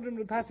their children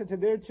would pass it to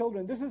their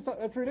children. This is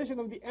a tradition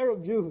of the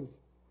Arab Jews,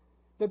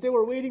 that they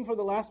were waiting for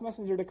the last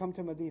messenger to come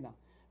to Medina.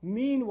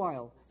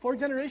 Meanwhile, for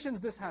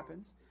generations this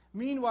happens.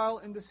 Meanwhile,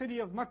 in the city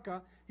of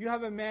Mecca, you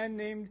have a man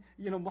named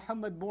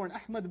Ahmad born,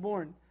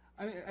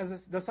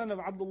 as the son of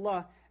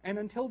Abdullah, and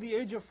until the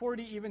age of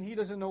 40, even he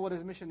doesn't know what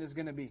his mission is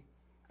going to be.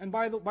 And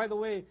by the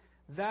way,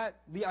 that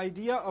the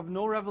idea of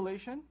no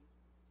revelation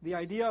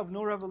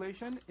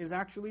is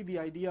actually the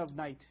idea of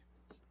night.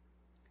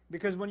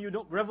 Because when you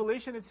don't,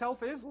 revelation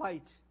itself is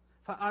light.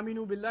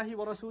 فَآمِنُوا بِاللَّهِ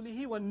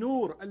وَرَسُولِهِ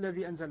وَالنُّورِ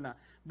الَّذِي أَنزَلْنَا.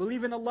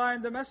 Believe in Allah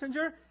and the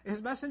messenger,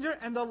 His messenger,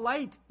 and the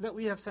light that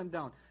we have sent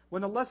down.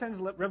 When Allah sends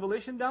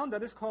revelation down,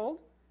 that is called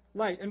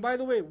light. And by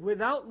the way,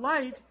 without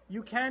light,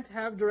 you can't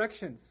have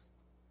directions.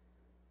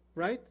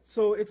 Right?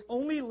 So it's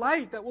only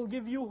light that will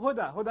give you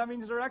huda. Huda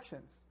means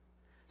directions.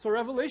 So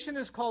revelation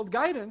is called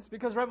guidance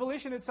because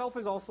revelation itself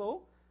is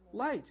also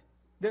light.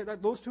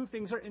 Those two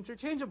things are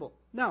interchangeable.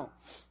 Now,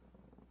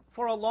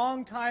 for a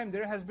long time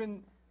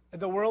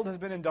the world has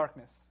been in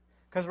darkness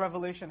because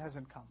revelation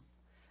hasn't come.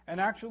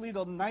 And actually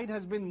the night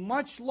has been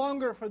much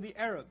longer for the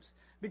Arabs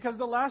because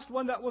the last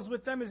one that was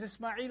with them is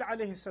Ismail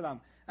alayhi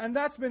salam. And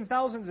that's been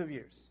thousands of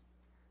years.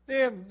 They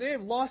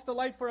have lost the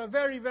light for a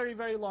very, very,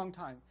 very long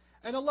time.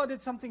 And Allah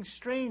did something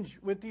strange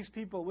with these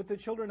people, with the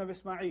children of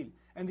Ismail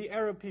and the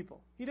Arab people.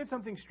 He did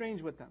something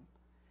strange with them.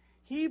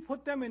 He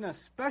put them in a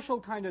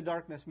special kind of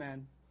darkness,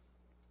 man.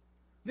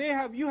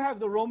 You have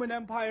the Roman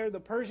Empire, the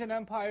Persian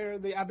Empire,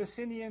 the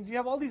Abyssinians. You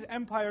have all these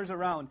empires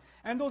around.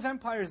 And those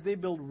empires, they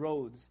build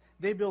roads.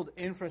 They build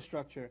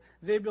infrastructure.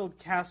 They build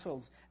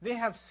castles. They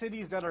have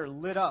cities that are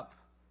lit up.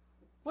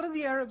 What do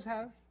the Arabs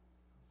have?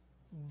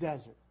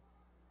 Desert.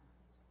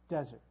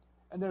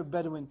 And they're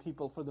Bedouin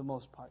people for the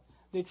most part.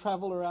 They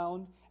travel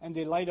around and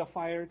they light a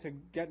fire to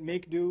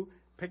make do,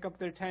 pick up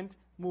their tent,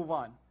 move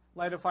on.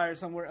 Light a fire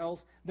somewhere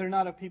else. They're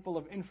not a people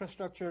of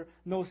infrastructure,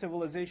 no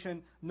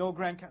civilization, no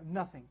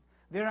nothing.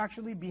 They're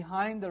actually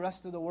behind the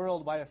rest of the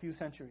world by a few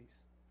centuries.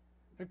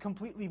 They're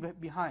completely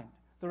behind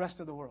the rest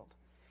of the world.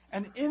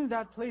 And in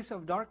that place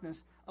of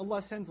darkness,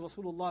 Allah sends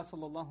Rasulullah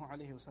sallallahu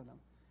alaihi wasallam.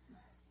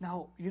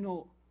 Now,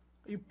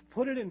 you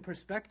put it in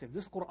perspective.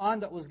 This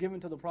Qur'an that was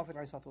given to the Prophet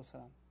sallallahu alaihi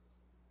wasallam,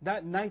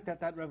 that night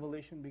that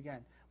revelation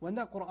began, when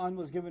that Qur'an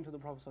was given to the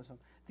Prophet ﷺ,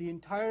 the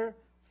entire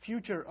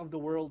future of the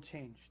world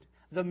changed.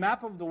 The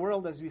map of the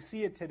world as we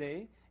see it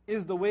today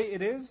is the way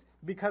it is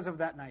because of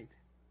that night.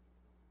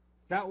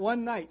 That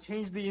one night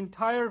changed the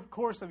entire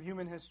course of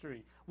human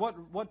history.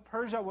 What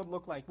Persia would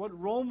look like, what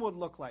Rome would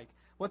look like,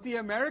 what the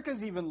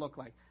Americas even look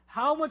like.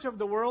 How much of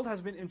the world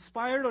has been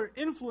inspired or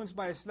influenced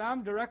by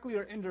Islam directly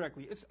or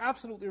indirectly. It's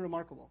absolutely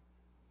remarkable.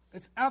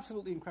 It's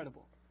absolutely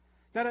incredible.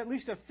 That at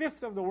least a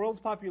fifth of the world's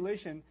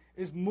population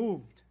is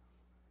moved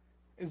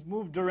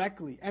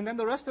directly. And then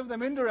the rest of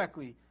them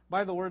indirectly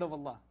by the word of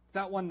Allah.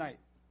 That one night.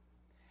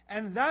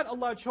 And that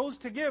Allah chose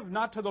to give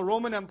not to the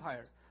Roman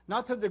Empire,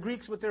 not to the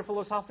Greeks with their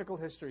philosophical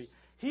history.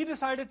 He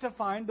decided to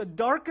find the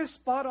darkest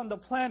spot on the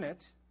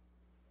planet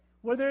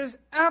where there is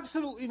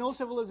absolutely no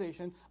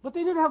civilization, but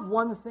they did have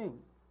one thing.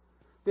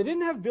 They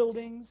didn't have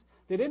buildings,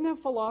 they didn't have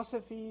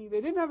philosophy,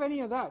 they didn't have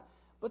any of that.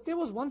 But there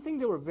was one thing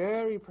they were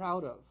very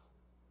proud of.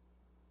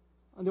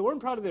 And they weren't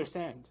proud of their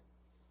sand.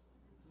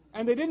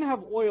 And they didn't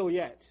have oil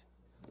yet.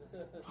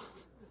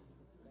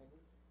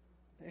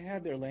 They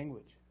had their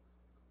language.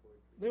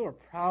 They were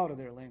proud of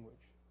their language.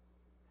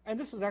 And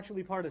this was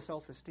actually part of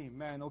self-esteem.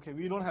 Man, okay,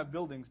 we don't have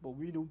buildings, but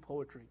we do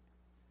poetry.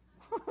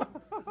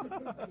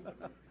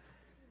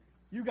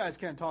 You guys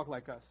can't talk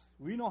like us.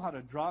 We know how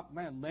to drop,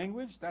 man,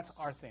 language, that's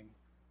our thing.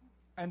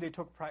 And they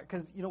took pride.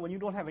 Because, when you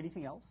don't have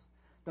anything else,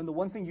 then the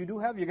one thing you do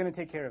have, you're going to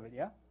take care of it,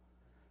 yeah?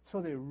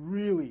 So they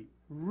really,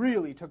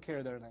 really took care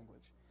of their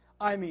language.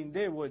 I mean,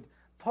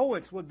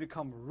 poets would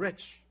become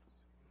rich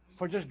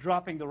for just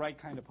dropping the right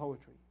kind of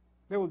poetry.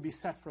 They would be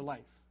set for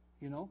life,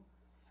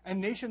 And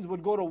nations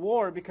would go to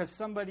war because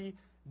somebody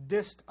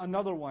dissed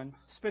another one,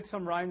 spit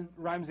some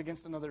rhymes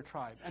against another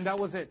tribe. And that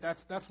was it.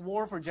 That's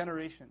war for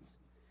generations.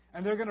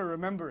 And they're going to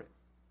remember it,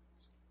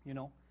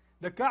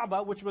 The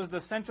Kaaba, which was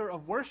the center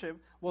of worship,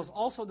 was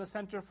also the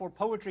center for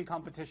poetry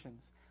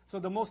competitions. So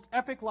the most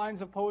epic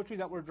lines of poetry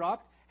that were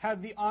dropped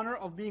had the honor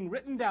of being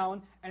written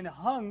down and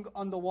hung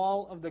on the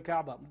wall of the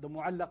Kaaba. The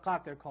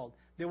mu'allaqat they're called.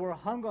 They were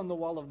hung on the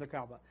wall of the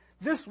Kaaba.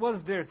 This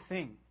was their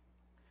thing.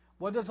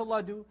 What does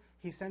Allah do?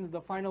 He sends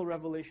the final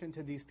revelation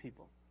to these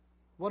people.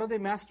 What are they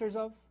masters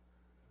of?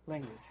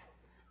 Language.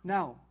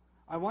 Now,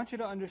 I want you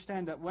to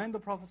understand that when the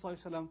Prophet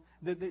ﷺ,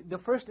 the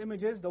first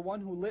image is the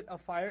one who lit a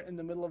fire in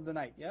the middle of the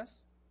night, yes?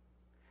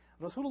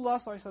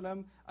 Rasulullah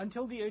ﷺ,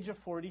 until the age of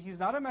 40, he's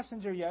not a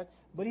messenger yet,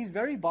 but he's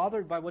very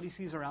bothered by what he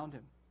sees around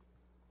him.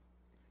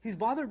 He's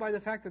bothered by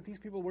the fact that these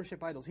people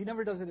worship idols. He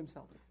never does it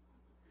himself.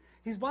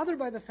 He's bothered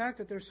by the fact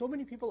that there's so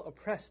many people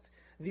oppressed.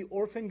 The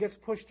orphan gets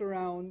pushed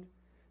around.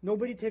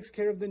 Nobody takes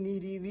care of the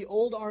needy. The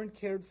old aren't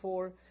cared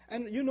for.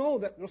 And you know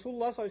that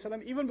Rasulullah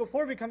ﷺ, even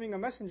before becoming a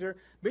messenger,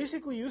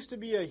 basically used to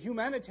be a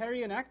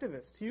humanitarian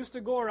activist. He used to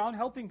go around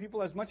helping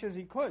people as much as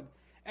he could.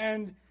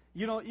 And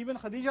even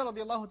Khadija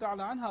radiallahu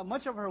ta'ala anha,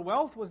 much of her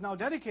wealth was now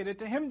dedicated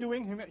to him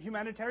doing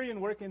humanitarian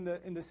work in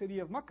the city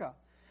of Makkah.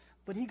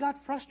 But he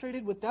got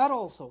frustrated with that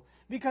also.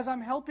 Because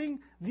I'm helping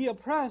the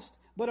oppressed,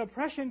 but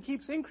oppression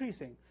keeps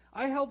increasing.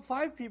 I help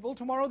 5 people,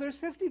 tomorrow there's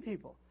 50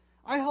 people.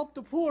 I help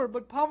the poor,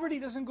 but poverty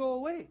doesn't go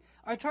away.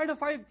 I try to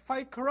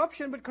fight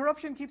corruption, but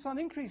corruption keeps on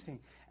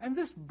increasing. And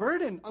this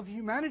burden of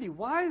humanity,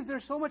 why is there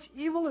so much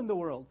evil in the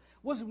world,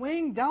 was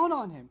weighing down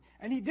on him.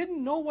 And he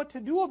didn't know what to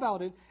do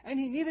about it, and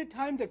he needed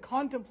time to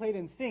contemplate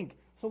and think.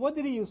 So what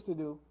did he used to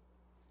do?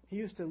 He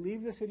used to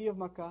leave the city of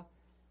Makkah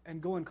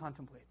and go and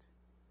contemplate.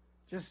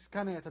 Just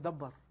kind of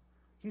yatadabbar.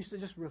 He used to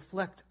just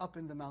reflect up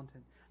in the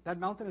mountain. That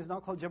mountain is now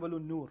called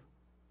Jabalun Noor,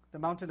 the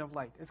mountain of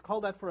light. It's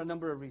called that for a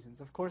number of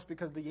reasons. Of course,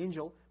 because the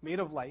angel, made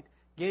of light,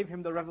 gave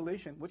him the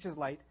revelation, which is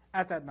light,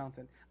 at that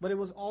mountain. But it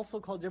was also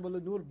called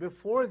Jabalun Noor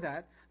before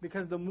that,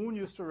 because the moon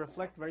used to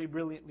reflect very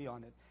brilliantly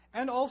on it.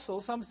 And also,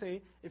 some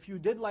say, if you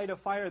did light a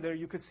fire there,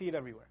 you could see it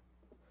everywhere.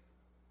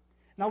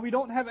 Now, we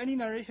don't have any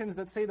narrations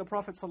that say the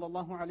Prophet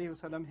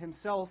ﷺ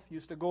himself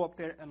used to go up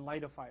there and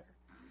light a fire.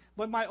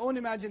 But my own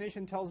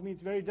imagination tells me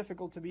it's very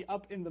difficult to be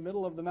up in the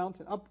middle of the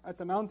mountain, up at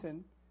the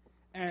mountain,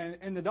 and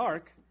in the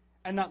dark,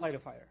 and not light a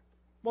fire.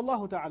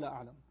 Wallahu ta'ala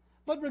a'lam.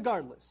 But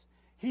regardless,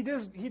 he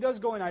does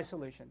go in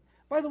isolation.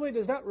 By the way,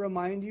 does that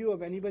remind you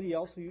of anybody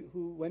else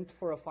who went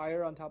for a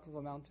fire on top of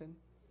a mountain?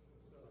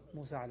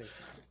 Musa alayhi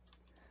salam.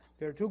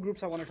 There are 2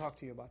 groups I want to talk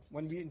to you about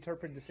when we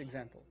interpret this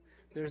example.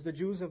 There's the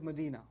Jews of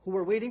Medina, who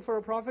were waiting for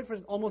a prophet for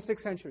almost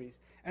 6 centuries.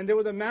 And they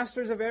were the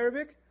masters of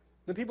Arabic,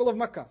 the people of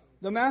Makkah,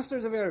 the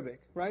masters of Arabic,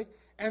 right?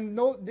 And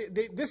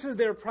this is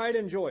their pride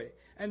and joy.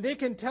 And they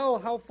can tell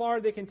how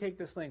far they can take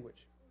this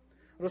language.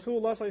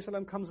 Rasulullah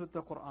ﷺ comes with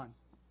the Qur'an.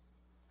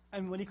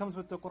 And when he comes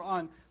with the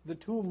Qur'an, the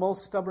 2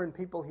 most stubborn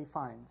people he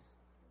finds,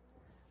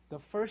 the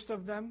first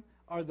of them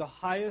are the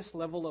highest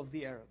level of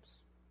the Arabs.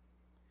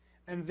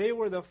 And they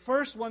were the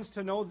first ones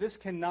to know this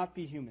cannot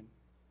be human.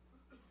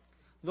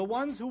 The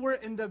ones who were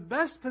in the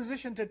best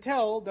position to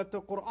tell that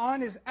the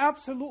Qur'an is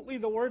absolutely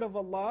the word of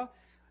Allah,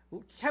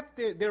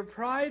 their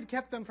pride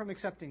kept them from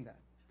accepting that.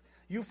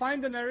 You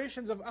find the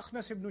narrations of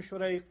Akhnas ibn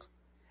Shurayq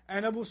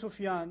and Abu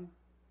Sufyan,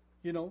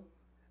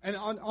 and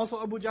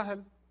also Abu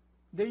Jahl.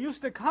 They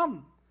used to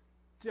come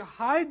to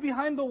hide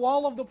behind the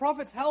wall of the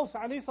Prophet's house,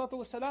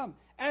 ﷺ,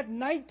 at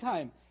night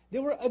time. They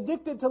were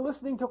addicted to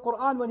listening to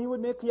Qur'an when he would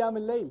make Qiyam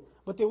al-Layl,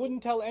 but they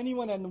wouldn't tell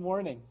anyone in the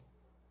morning.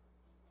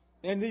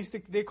 And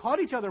they caught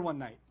each other one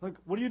night. Like,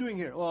 what are you doing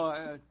here?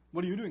 Well,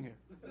 what are you doing here?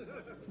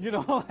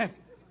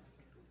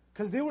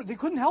 Because they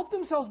couldn't help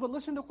themselves but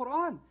listen to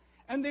Qur'an.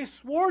 And they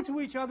swore to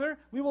each other,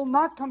 we will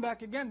not come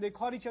back again. They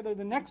caught each other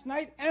the next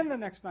night and the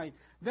next night.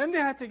 Then they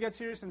had to get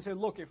serious and say,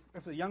 look,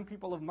 if the young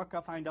people of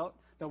Makkah find out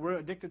that we're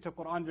addicted to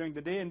Qur'an during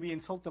the day and we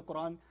insult the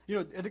Qur'an,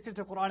 addicted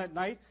to Qur'an at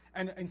night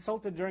and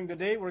insulted during the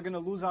day, we're going to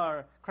lose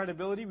our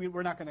credibility,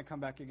 we're not going to come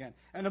back again.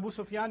 And Abu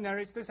Sufyan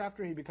narrates this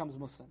after he becomes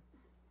Muslim.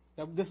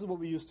 That this is what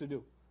we used to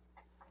do.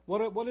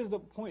 What is the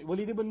point?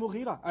 Walid ibn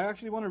Mughira. I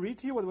actually want to read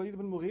to you what Walid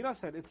ibn Mughira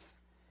said. It's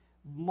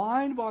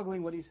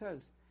mind-boggling what he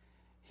says.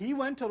 He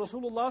went to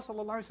Rasulullah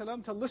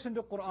ﷺ to listen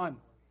to Qur'an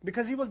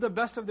because he was the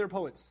best of their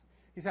poets.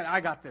 He said, I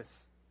got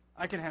this.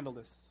 I can handle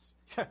this.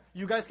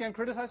 You guys can't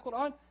criticize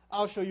Quran?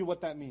 I'll show you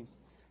what that means.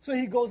 So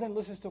he goes and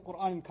listens to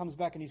Quran and comes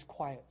back and he's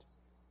quiet.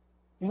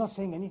 He's not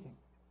saying anything.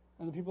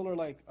 And the people are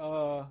like,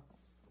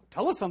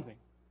 tell us something.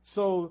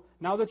 So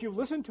now that you've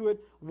listened to it,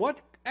 what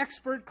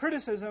expert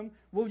criticism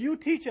will you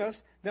teach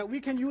us that we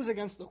can use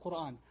against the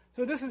Quran?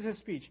 So this is his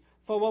speech.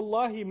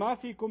 فَوَاللَّهِ مَا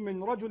فِيكُم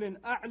مِّن رَجُلٍ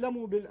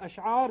أَعْلَمُ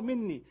بِالْأَشْعَارِ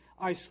مِنِّي.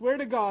 I swear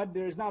to God,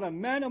 there is not a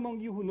man among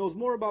you who knows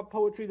more about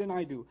poetry than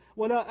I do.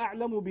 وَلَا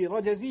أَعْلَمُ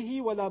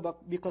بِرَجَزِهِ وَلَا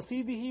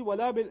بِقَصِيدِهِ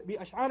وَلَا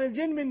بِأَشْعَارِ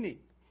الْجِنِّ مِنِّي.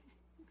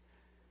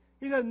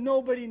 He said,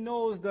 nobody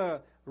knows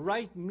the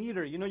right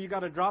meter. You know, you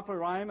got to drop a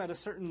rhyme at a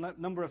certain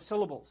number of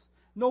syllables.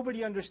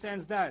 Nobody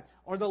understands that.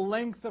 Or the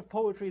length of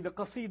poetry, the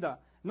qasida.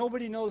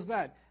 Nobody knows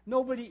that.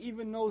 Nobody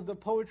even knows the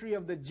poetry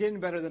of the jinn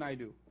better than I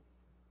do.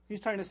 He's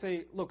trying to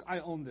say, look, I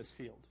own this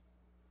field,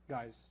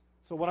 guys.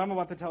 So what I'm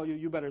about to tell you,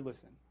 you better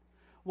listen.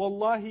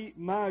 Wallahi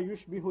ma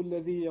yushbihu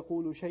alladhi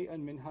yaqulu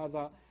shay'an min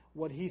hadha.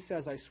 What he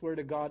says, I swear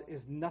to God,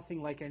 is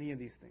nothing like any of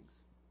these things.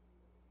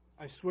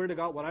 I swear to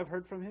God, what I've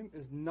heard from him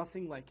is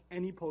nothing like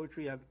any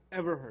poetry I've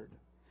ever heard.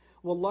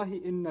 Wallahi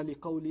inna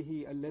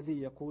liqawlihi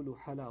alladhi yaqulu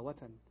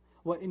halawatan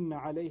wa inna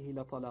alayhi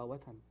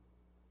latalawatan.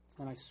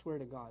 And I swear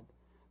to God,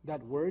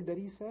 that word that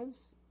he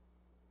says,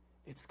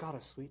 it's got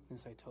a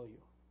sweetness, I tell you.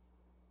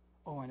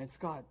 Oh, and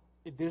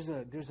there's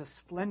a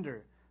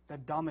splendor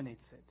that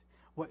dominates it.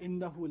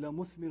 وَإِنَّهُ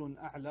لَمُثْمِرٌ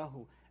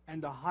أَعْلَاهُ.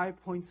 And the high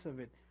points of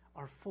it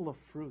are full of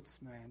fruits,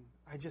 man.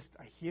 I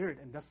hear it,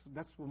 and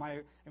that's what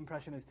my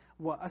impression is.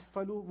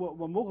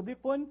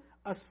 وَمُغْدِقٌ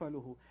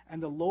أَسْفَلُهُ.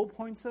 And the low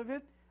points of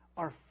it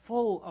are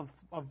full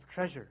of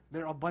treasure.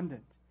 They're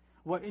abundant.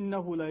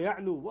 وَإِنَّهُ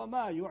لَيَعْلُو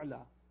وَمَا يُعْلَى.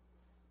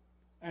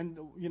 And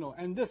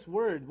and this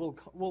word will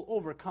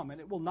overcome,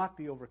 and it will not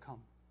be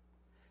overcome.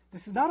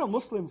 This is not a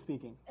Muslim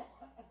speaking.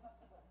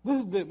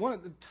 This is one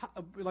of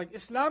the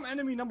Islam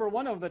enemy number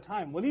one of the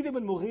time, Walid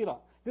ibn Mughira.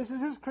 This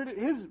is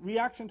his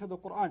reaction to the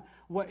Quran.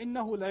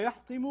 وَإِنَّهُ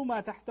لَيَحْطِمُ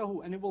مَا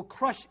تَحْتَهُ. And it will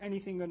crush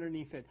anything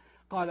underneath it.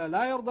 قَالَ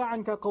لَا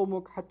يَرْضَى عَنْكَ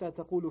قَوْمُكَ حَتَّى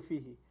تَقُولُ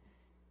فِيهِ.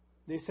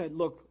 They said,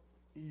 look,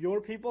 your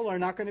people are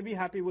not going to be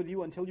happy with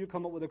you until you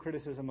come up with a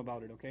criticism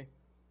about it, okay?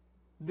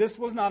 This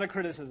was not a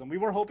criticism. We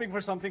were hoping for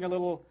something a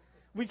little...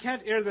 We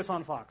can't air this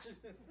on Fox.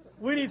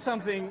 We need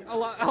something a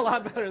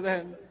lot better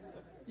than...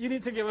 You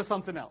need to give us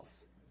something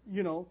else,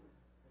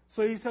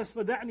 So he says,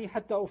 فَدَعْنِي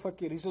حَتَّى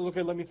أُفَكِّرْ. He says,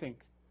 okay, let me think.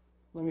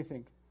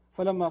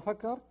 فَلَمَّا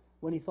فَكَّرْ.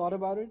 When he thought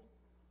about it,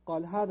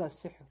 قَالْ هَذَا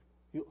السِّحْرُ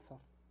يُؤْثَرُ.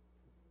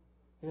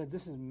 He said,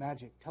 this is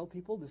magic. Tell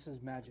people this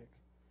is magic.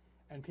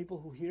 And people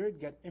who hear it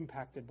get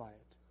impacted by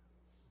it.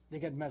 They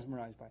get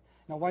mesmerized by it.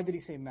 Now, why did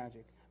he say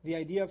magic? The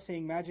idea of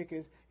saying magic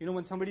is,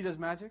 when somebody does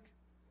magic,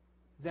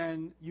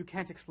 then you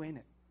can't explain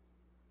it.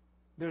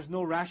 There's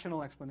no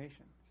rational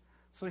explanation.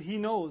 So he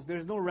knows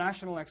there's no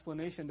rational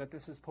explanation that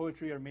this is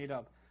poetry or made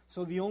up.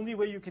 So the only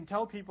way you can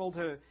tell people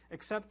to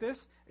accept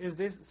this is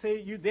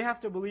they have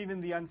to believe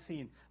in the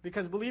unseen.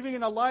 Because believing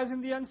in Allah is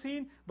in the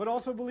unseen, but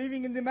also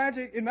believing in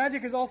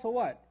magic is also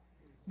what?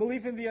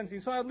 Belief in the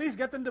unseen. So at least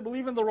get them to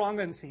believe in the wrong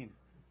unseen.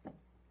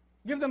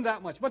 Give them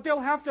that much. But they'll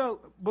have to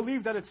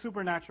believe that it's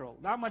supernatural.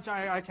 That much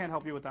I can't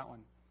help you with that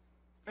one.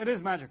 It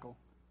is magical.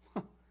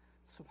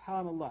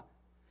 Subhanallah.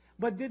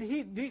 But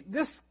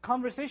this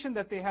conversation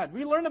that they had,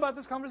 we learn about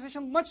this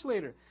conversation much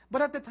later.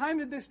 But at the time,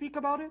 did they speak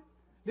about it?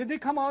 Did they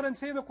come out and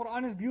say the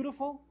Quran is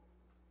beautiful?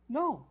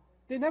 No.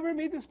 They never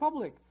made this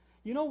public.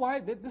 You know why?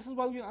 This is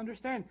why we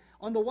understand.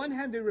 On the one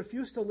hand, they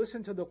refused to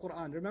listen to the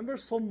Quran. Remember,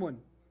 summun.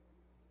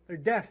 They're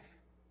deaf.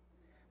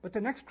 But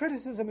the next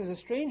criticism is a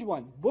strange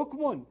one.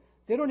 Bukmun.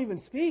 They don't even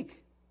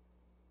speak.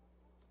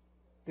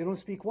 They don't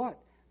speak what?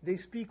 They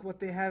speak what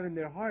they have in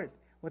their heart.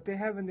 What they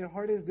have in their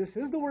heart is, this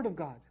is the word of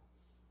God.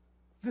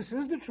 This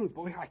is the truth.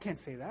 But I can't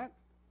say that.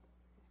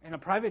 In a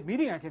private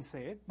meeting I can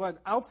say it. But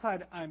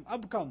outside I'm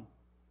abkam.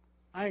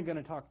 I ain't going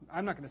to talk.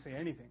 I'm not going to say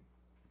anything.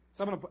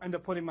 So I'm going to end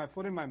up putting my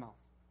foot in my mouth.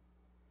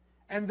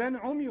 And then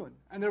umyun.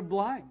 And they're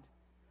blind.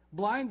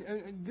 Blind.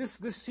 This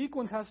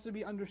sequence has to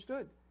be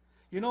understood.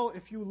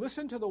 If you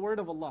listen to the word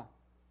of Allah,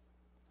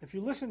 if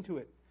you listen to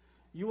it,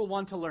 you will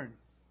want to learn.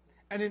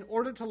 And in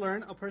order to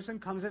learn, a person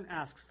comes and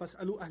asks,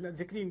 فَاسْأَلُوا أَهْلَ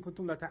الذِّكْرِ إِن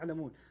كُنْتُمْ لَا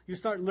تَعْلَمُونَ. You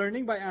start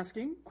learning by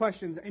asking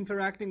questions,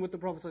 interacting with the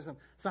Prophet ﷺ.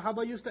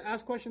 Sahaba used to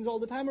ask questions all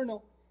the time or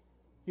no?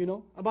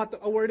 About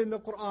a word in the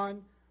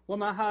Quran,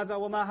 وَمَا هَذَا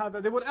وَمَا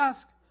هَذَا. They would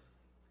ask.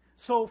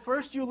 So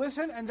first you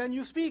listen and then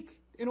you speak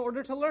in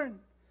order to learn.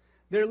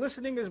 Their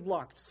listening is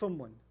blocked,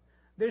 someone.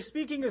 Their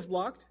speaking is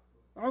blocked,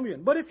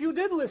 umyun. But if you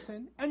did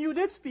listen, and you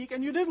did speak,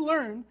 and you did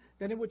learn,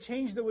 then it would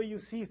change the way you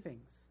see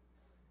things.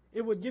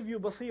 It would give you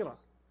basira.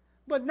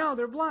 But now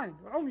they're blind,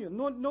 umyun.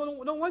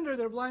 No wonder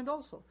they're blind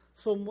also.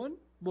 Summun,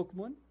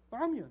 bukmun,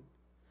 umyun.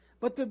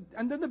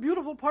 And then the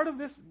beautiful part of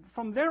this,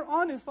 from there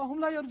on, is فَهُمْ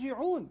لَا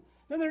يَرْجِعُونَ.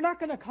 Then they're not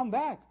going to come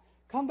back.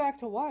 Come back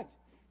to what?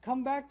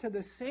 Come back to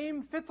the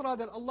same fitrah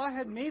that Allah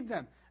had made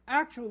them.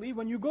 Actually,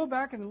 when you go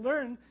back and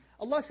learn,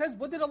 Allah says,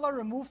 what did Allah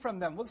remove from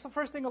them? What's the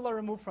first thing Allah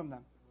removed from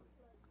them?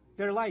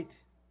 Their light.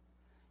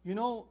 The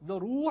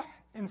ruh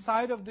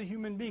inside of the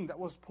human being, that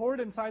was poured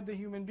inside the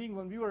human being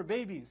when we were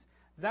babies,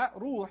 that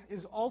ruh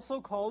is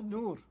also called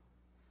Noor.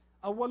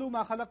 أَوَّلُ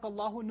مَا خَلَقَ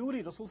اللَّهُ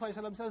نُورِ. Rasul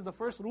ﷺ says, the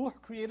first ruh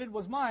created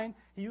was mine.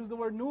 He used the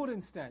word Noor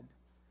instead.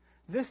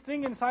 This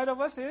thing inside of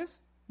us is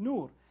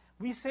Noor.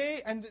 We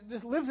say, and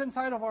this lives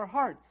inside of our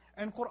heart.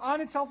 And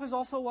Qur'an itself is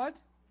also what?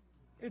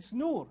 It's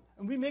Noor.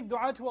 And we make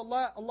dua to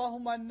Allah,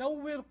 Allahumma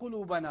nawwir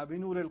qulubana bi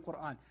Noor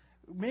al-Qur'an.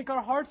 Make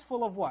our hearts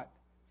full of what?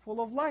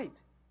 Full of light.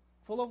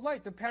 Full of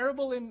light. The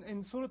parable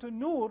in Surah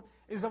An-Nur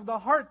is of the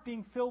heart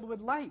being filled with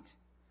light.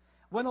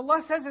 When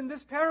Allah says in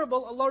this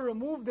parable, Allah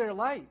removed their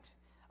light,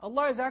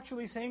 Allah is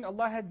actually saying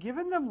Allah had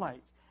given them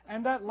light.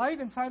 And that light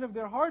inside of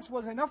their hearts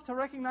was enough to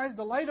recognize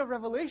the light of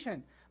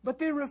revelation. But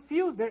they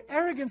refused, their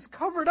arrogance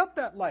covered up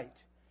that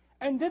light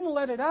and didn't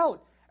let it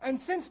out. And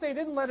since they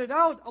didn't let it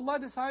out, Allah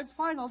decides,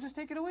 fine, I'll just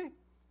take it away.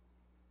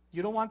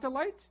 You don't want the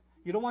light?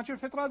 You don't want your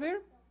fitrah there?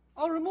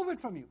 I'll remove it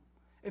from you.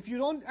 If you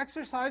don't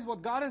exercise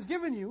what God has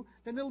given you,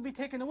 then it'll be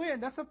taken away.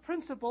 And that's a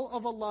principle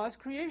of Allah's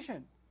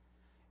creation.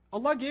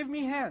 Allah gave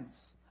me hands.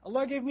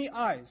 Allah gave me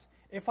eyes.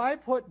 If I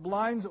put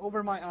blinds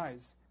over my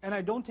eyes and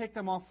I don't take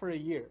them off for a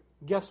year,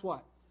 guess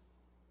what?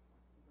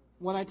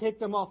 When I take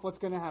them off, what's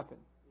going to happen?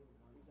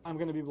 I'm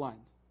going to be blind.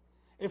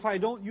 If I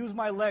don't use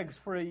my legs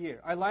for a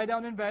year, I lie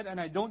down in bed and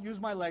I don't use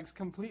my legs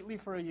completely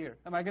for a year,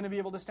 am I going to be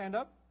able to stand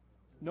up?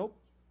 Nope.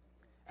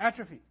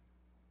 Atrophy.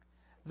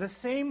 The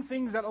same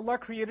things that Allah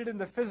created in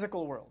the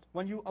physical world.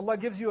 When Allah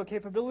gives you a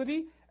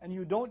capability and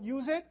you don't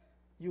use it,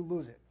 you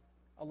lose it.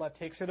 Allah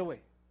takes it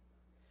away.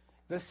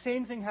 The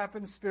same thing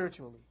happens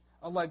spiritually.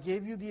 Allah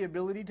gave you the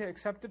ability to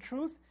accept the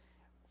truth.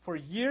 For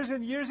years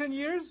and years and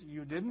years,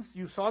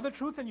 you saw the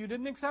truth and you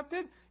didn't accept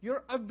it.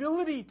 Your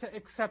ability to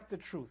accept the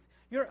truth,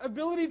 your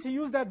ability to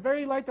use that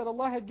very light that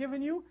Allah had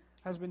given you,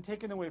 has been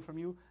taken away from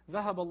you.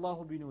 ذَهَبَ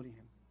اللَّهُ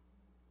بِنُورِهِمْ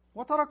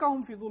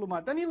وَتَرَكَهُمْ فِي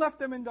ظُلُمَاتٍ. Then He left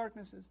them in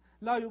darknesses.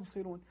 لَا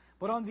يُبْصِرُونَ.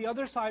 But on the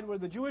other side were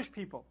the Jewish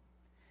people.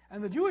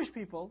 And the Jewish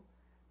people,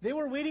 they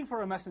were waiting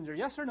for a messenger,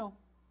 yes or no?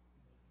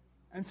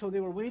 And so they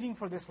were waiting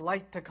for this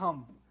light to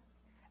come.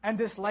 And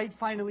this light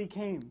finally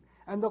came.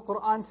 And the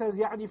Qur'an says,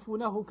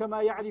 يَعْرِفُونَهُ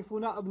كَمَا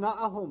يَعْرِفُونَ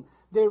أَبْنَاءَهُم.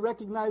 They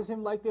recognize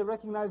Him like they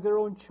recognize their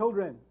own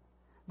children.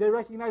 They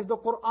recognize the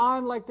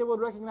Qur'an like they would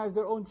recognize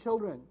their own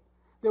children.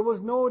 There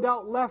was no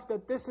doubt left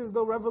that this is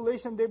the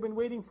revelation they've been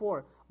waiting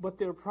for. But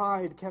their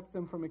pride kept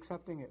them from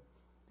accepting it.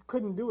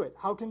 Couldn't do it.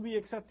 How can we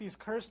accept these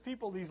cursed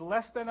people, these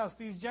less than us,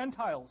 these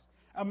Gentiles?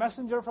 A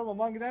messenger from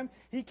among them,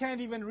 he can't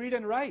even read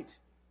and write.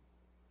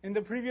 In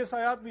the previous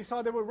ayat, we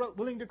saw they were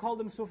willing to call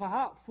them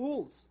sufaha,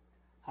 fools.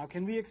 How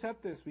can we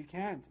accept this? We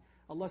can't.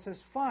 Allah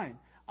says, fine.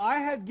 I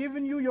had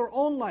given you your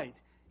own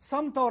light.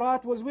 Some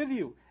Tawrat was with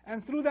you.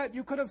 And through that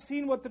you could have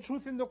seen what the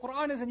truth in the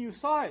Qur'an is, and you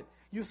saw it.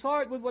 You saw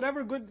it with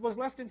whatever good was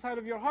left inside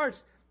of your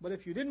hearts. But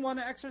if you didn't want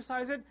to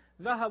exercise it,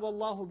 ذَهَبَ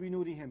اللَّهُ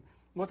بِنُورِهِمْ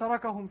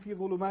وَتَرَكَهُمْ فِي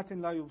ظُلُمَاتٍ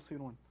لَا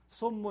يُبْصِرُونَ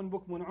صُمٌّ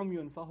بُكْمٌ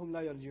عُمْيٌ فَهُمْ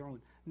لَا يَرْجِعُونَ.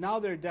 Now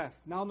they're deaf.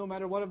 Now no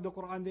matter what of the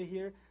Qur'an they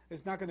hear,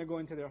 it's not going to go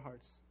into their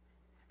hearts.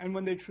 And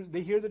when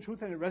they hear the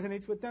truth and it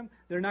resonates with them,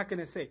 they're not going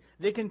to say.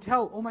 They can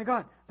tell, oh my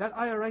God, that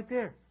ayah right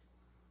there.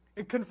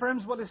 It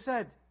confirms what is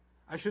said.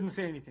 I shouldn't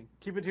say anything.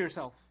 Keep it to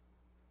yourself.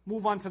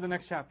 Move on to the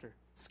next chapter.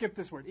 Skip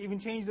this word. Even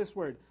change this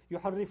word.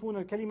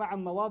 يُحَرِّفُونَ الْكَلِمَ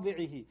عَنْ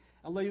مَوَاضِعِهِ.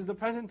 Allah used the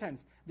present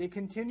tense. They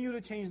continue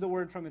to change the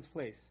word from its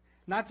place.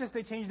 Not just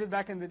they changed it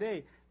back in the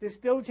day. They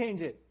still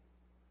change it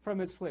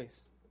from its place.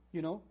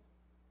 You know?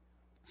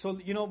 So,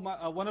 you know,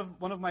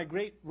 one of my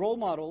great role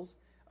models,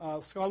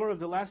 scholar of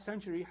the last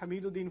century,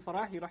 Hamiduddin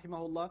Farahi,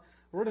 rahimahullah,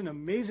 wrote an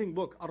amazing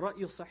book,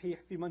 Ar-Ra'y al-Sahih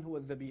fi man huwa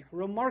al-Dhabih.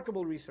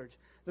 Remarkable research.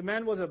 The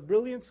man was a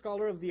brilliant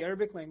scholar of the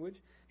Arabic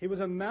language. He was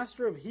a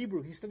master of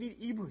Hebrew. He studied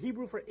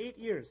Hebrew for 8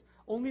 years,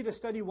 only to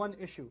study one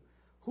issue.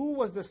 Who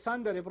was the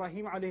son that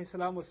Ibrahim alayhi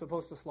salam was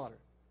supposed to slaughter?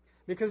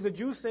 Because the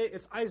Jews say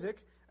it's Isaac,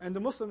 and the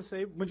Muslims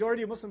say,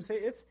 majority of Muslims say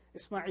it's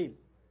Ismail,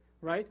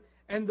 right?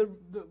 And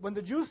when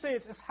the Jews say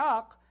it's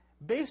Ishaq,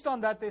 based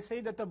on that they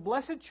say that the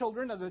blessed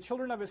children are the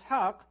children of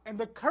Ishaq, and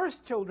the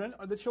cursed children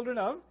are the children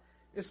of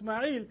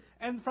Ismail.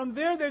 And from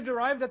there they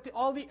derive that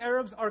all the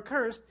Arabs are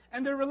cursed,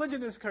 and their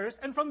religion is cursed,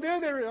 and from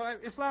there they derive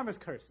Islam is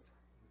cursed.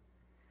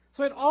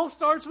 So it all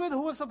starts with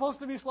who was supposed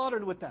to be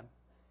slaughtered with them.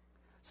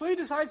 So he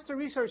decides to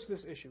research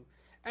this issue.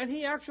 And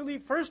he actually,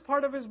 first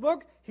part of his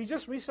book, he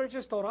just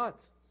researches Tawrat.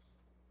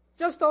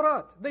 Just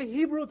Tawrat, the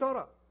Hebrew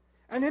Torah.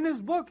 And in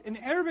his book, in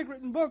Arabic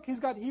written book, he's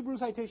got Hebrew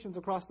citations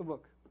across the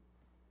book.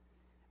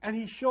 And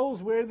he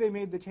shows where they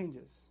made the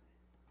changes.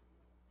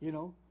 You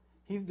know,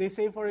 they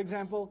say, for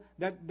example,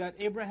 that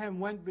Abraham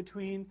went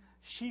between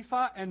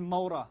Shifa and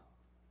Maura.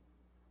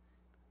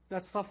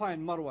 That's Safa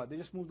and Marwa. They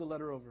just moved the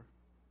letter over.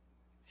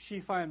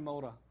 Shifa and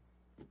Maura.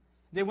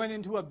 They went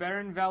into a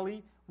barren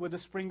valley with a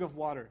spring of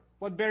water.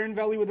 What barren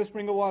valley with a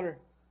spring of water?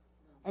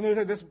 And there's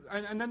like this,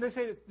 and then they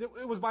say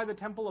it was by the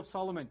Temple of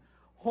Solomon.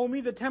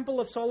 Homie, the Temple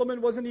of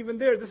Solomon wasn't even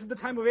there. This is the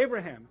time of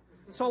Abraham.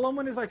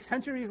 Solomon is like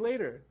centuries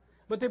later.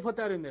 But they put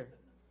that in there.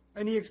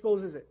 And he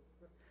exposes it.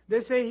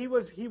 They say he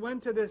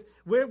went to this,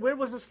 where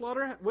was the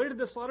slaughter? Where did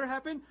the slaughter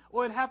happen?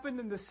 Oh, it happened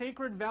in the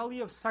sacred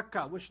valley of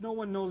Sakka, which no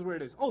one knows where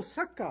it is. Oh,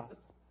 Sakka.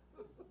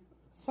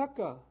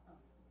 Sakka.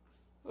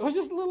 Or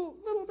just a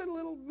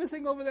little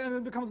missing over there and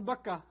it becomes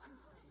bakka.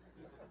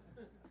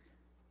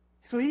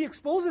 So he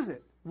exposes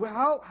it.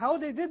 How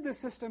they did this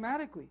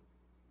systematically.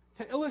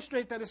 To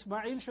illustrate that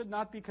Ismail should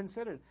not be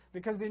considered.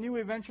 Because they knew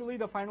eventually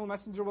the final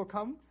messenger will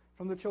come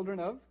from the children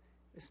of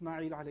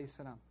Ismail alayhi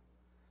salam.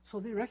 So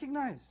they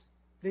recognize.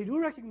 They do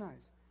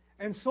recognize.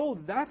 And so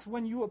that's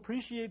when you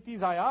appreciate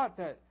these ayat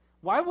that,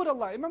 why would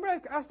Allah, remember I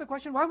asked the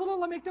question, why would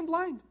Allah make them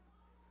blind?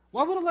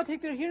 Why would Allah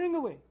take their hearing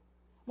away?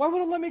 Why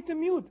would Allah make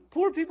them mute?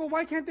 Poor people,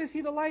 why can't they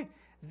see the light?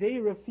 They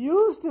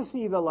refuse to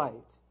see the light.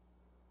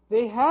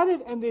 They had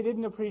it and they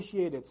didn't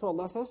appreciate it. So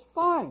Allah says,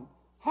 fine,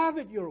 have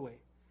it your way.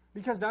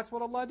 Because that's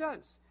what Allah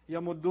does.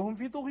 يَمُدُّهُمْ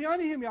فِي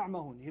طُغْيَانِهِمْ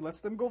يَعْمَهُونَ He lets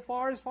them go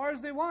as far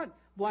as they want,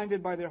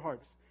 blinded by their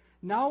hearts.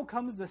 Now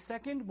comes the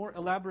second, more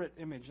elaborate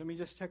image. Let me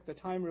just check the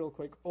time real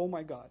quick. Oh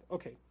my God.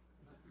 Okay.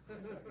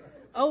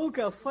 أَوْ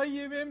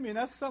كَصَيِّبٍ مِّنَ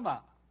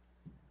السَّمَاءِ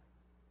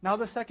Now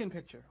the second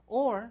picture.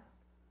 Or,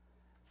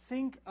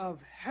 think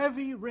of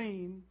heavy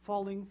rain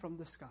falling from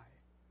the sky.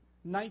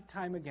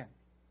 Nighttime again.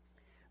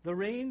 The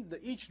rain,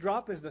 each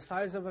drop is the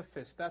size of a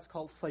fist. That's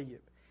called sayyib.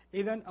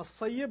 إِذَنْ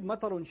الصَّيِّب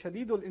مَطَرٌ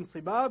شَدِيدُ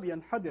الْإِنصِبَابِ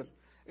يَنْحَدِرُ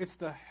It's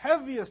the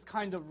heaviest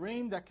kind of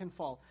rain that can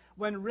fall.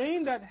 When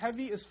rain that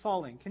heavy is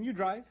falling, can you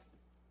drive?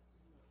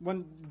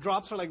 When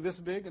drops are like this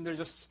big and they're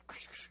just...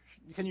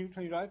 Can you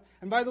drive?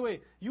 And by the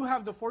way, you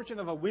have the fortune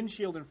of a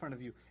windshield in front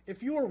of you.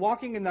 If you are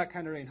walking in that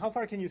kind of rain, how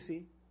far can you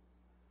see?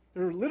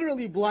 You're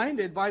literally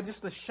blinded by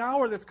just the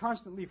shower that's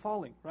constantly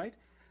falling, right?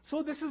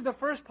 So this is the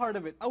first part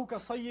of it. أَوْ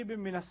كَصَيِّبٍ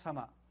مِّنَ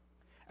السَّمَاءِ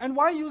And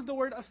why use the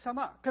word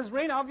as-sama? Because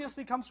rain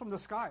obviously comes from the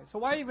sky. So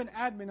why even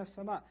add min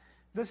as-sama?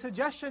 The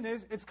suggestion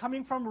is it's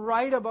coming from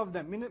right above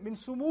them. Min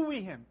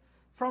sumuwihim.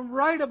 From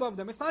right above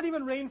them. It's not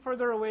even rain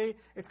further away.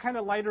 It's kind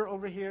of lighter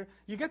over here.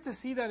 You get to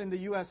see that in the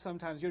US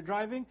sometimes. You're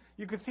driving,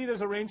 you could see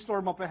there's a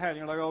rainstorm up ahead. And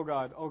you're like, oh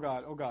God, oh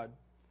God, oh God.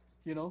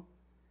 You know?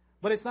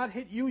 But it's not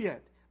hit you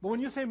yet. But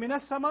when you say min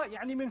as-sama,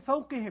 يعني min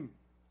fawqihim.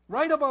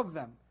 Right above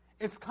them.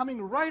 It's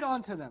coming right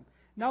onto them.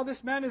 Now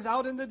this man is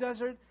out in the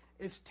desert.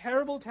 It's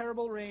terrible,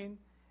 terrible rain.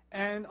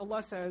 And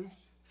Allah says,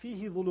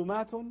 فِيهِ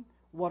ظُلُمَاتٌ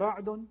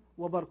وَرَعْدٌ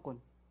وَبَرْقٌ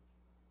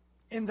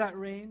In that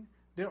rain,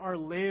 there are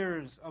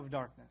layers of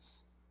darkness.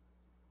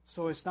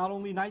 So it's not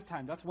only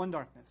nighttime, that's one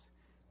darkness.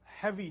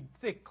 Heavy,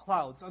 thick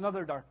clouds,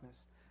 another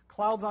darkness.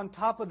 Clouds on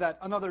top of that,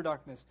 another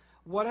darkness.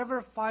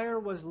 Whatever fire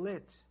was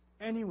lit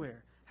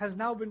anywhere has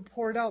now been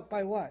poured out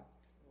by what?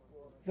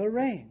 The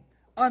rain.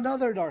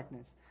 Another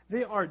darkness.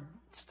 They are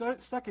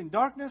stuck in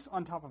darkness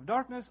on top of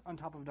darkness on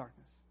top of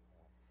darkness.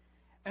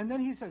 And then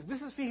he says,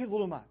 this is fihi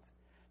dhulumat.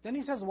 Then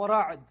he says,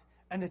 wara'ad,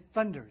 and it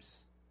thunders.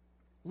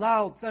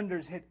 Loud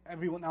thunders hit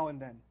every now and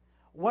then.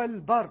 Wal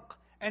barq,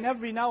 and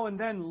every now and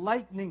then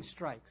lightning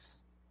strikes.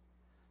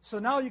 So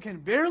now you can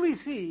barely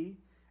see,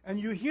 and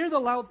you hear the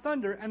loud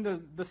thunder, and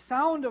the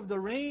sound of the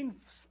rain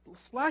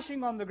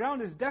splashing on the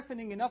ground is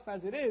deafening enough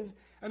as it is,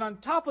 and on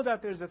top of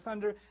that there's a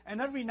thunder, and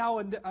every now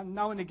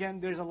and again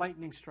there's a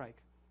lightning strike.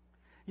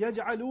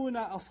 يَجْعَلُونَ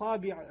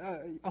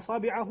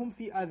أَصَابِعَهُمْ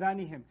فِي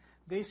آذَانِهِمْ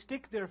They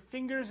stick their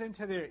fingers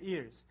into their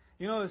ears.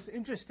 You know, it's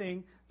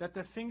interesting that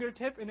the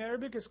fingertip in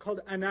Arabic is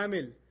called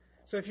anamil.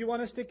 So if you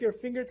want to stick your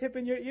fingertip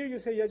in your ear, you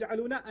say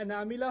يَجْعَلُونَ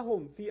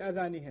أَنَامِلَهُمْ فِي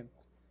آذَانِهِمْ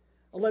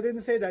Allah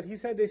didn't say that. He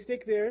said they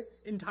stick their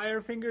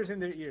entire fingers in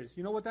their ears.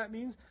 You know what that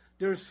means?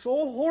 They're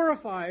so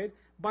horrified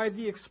by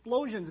the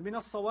explosions. مِنَ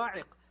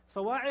الصَّوَاعِقِ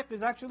Sawa'iq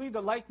is actually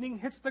the lightning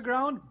hits the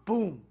ground,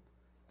 boom.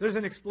 There's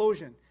an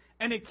explosion.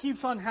 And it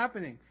keeps on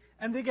happening.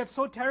 And they get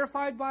so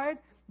terrified by it,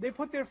 they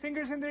put their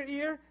fingers in their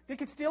ear, they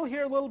could still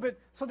hear a little bit,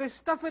 so they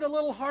stuff it a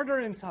little harder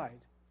inside.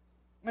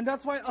 And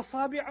that's why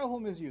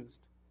asabi'ahum is used.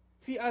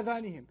 Fi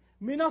adhanihim.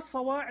 Min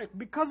as-sawa'iq,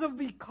 because of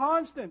the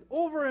constant,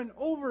 over and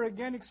over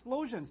again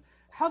explosions.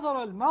 Hadar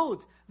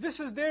al-maut, this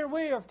is their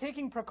way of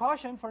taking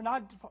precaution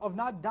of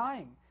not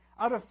dying.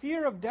 Out of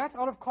fear of death,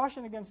 out of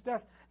caution against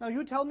death. Now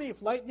you tell me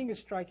if lightning is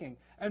striking,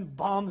 and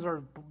bombs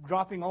are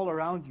dropping all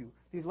around you,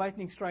 these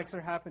lightning strikes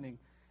are happening,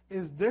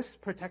 is this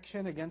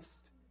protection against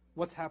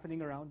what's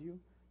happening around you?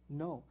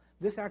 No.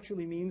 This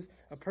actually means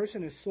a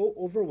person is so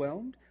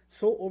overwhelmed,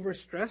 so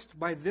overstressed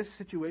by this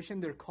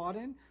situation they're caught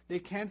in, they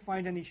can't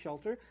find any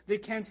shelter, they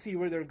can't see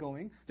where they're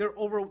going,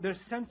 they're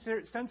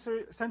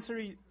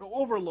sensory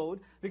overload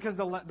because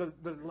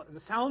the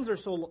sounds are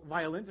so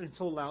violent and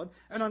so loud,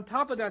 and on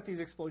top of that these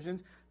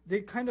explosions, they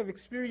kind of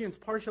experience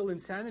partial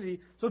insanity,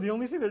 so the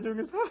only thing they're doing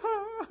is ha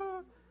ha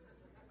ha,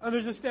 and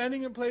they're just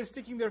standing in place,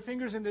 sticking their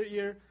fingers in their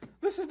ear.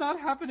 This is not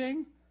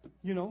happening,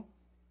 you know.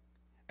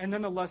 And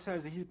then Allah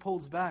says, He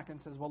pulls back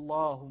and says,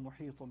 Wallahu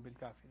muhitun bil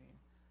kafirin.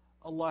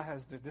 Allah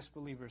has the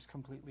disbelievers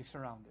completely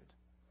surrounded.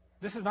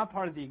 This is not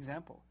part of the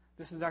example.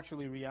 This is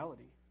actually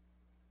reality.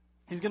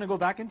 He's going to go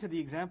back into the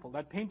example.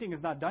 That painting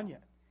is not done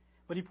yet.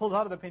 But He pulls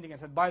out of the painting and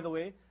said, by the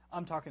way,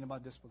 I'm talking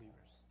about disbelievers.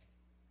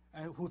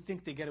 And who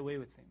think they get away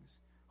with things.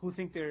 Who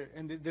think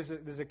and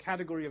there's a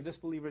category of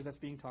disbelievers that's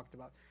being talked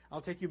about.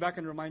 I'll take you back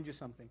and remind you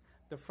something.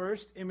 The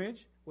first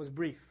image was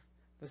brief.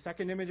 The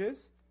second image is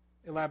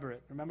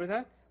elaborate. Remember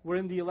that? We're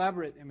in the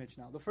elaborate image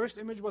now. The first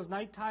image was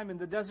nighttime in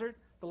the desert,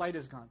 the light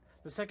is gone.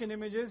 The second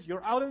image is,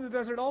 you're out in the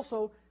desert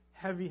also,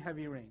 heavy,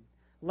 heavy rain.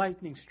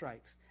 Lightning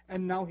strikes.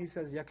 And now he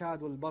says, يَكَادُ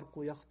الْبَرْقُ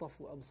يَخْطَفُ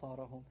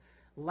أَبْصَارَهُم.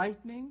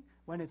 Lightning,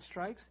 when it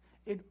strikes,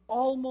 it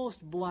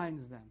almost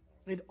blinds them.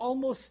 It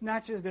almost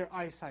snatches their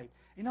eyesight.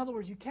 In other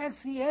words, you can't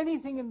see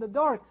anything in the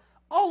dark.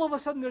 All of a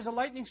sudden there's a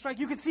lightning strike.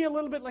 You could see a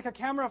little bit like a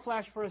camera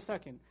flash for a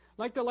second.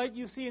 Like the light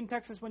you see in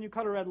Texas when you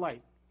cut a red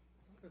light.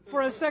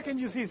 For a second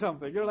you see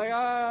something. You're like,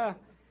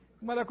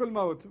 Malakul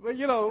Maut.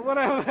 You know,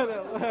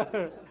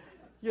 whatever.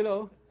 You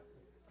know,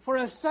 for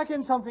a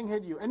second something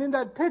hit you. And in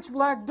that pitch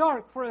black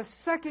dark, for a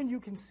second you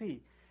can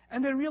see.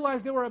 And they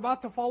realized they were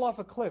about to fall off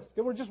a cliff.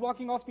 They were just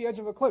walking off the edge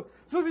of a cliff.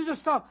 So they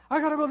just stopped. I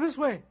gotta go this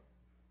way.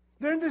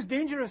 They're in this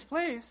dangerous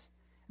place.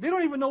 They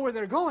don't even know where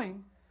they're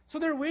going. So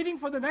they're waiting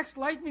for the next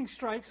lightning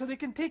strike so they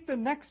can take the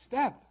next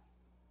step.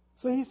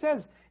 So he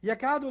says,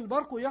 يَكَادُ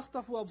الْبَرْقُ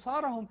يَخْطَفُ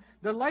أَبْصَارَهُم.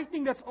 The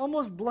lightning that's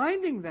almost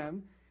blinding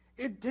them,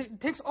 it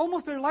takes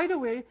almost their light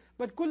away,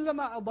 but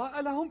كُلَّمَا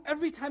أَضَاءَ لَهُم.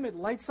 Every time it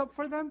lights up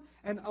for them,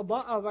 and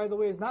أَضَاءَ, by the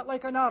way, is not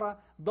like anara,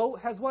 though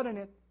it has what in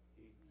it?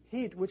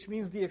 Heat, which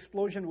means the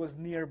explosion was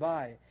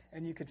nearby,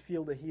 and you could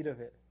feel the heat of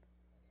it.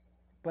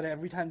 But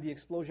every time the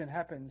explosion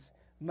happens,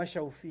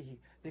 مَشَوْ فِيهِ.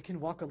 They can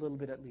walk a little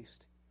bit at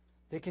least.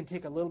 They can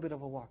take a little bit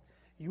of a walk.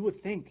 You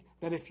would think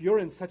that if you're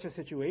in such a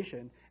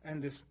situation,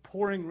 and this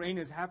pouring rain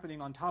is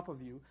happening on top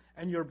of you,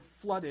 and you're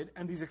flooded,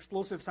 and these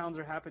explosive sounds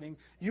are happening,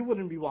 you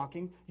wouldn't be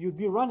walking, you'd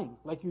be running,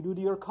 like you do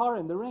to your car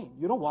in the rain.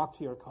 You don't walk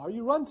to your car,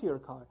 you run to your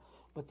car.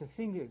 But the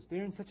thing is,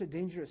 they're in such a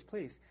dangerous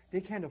place,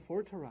 they can't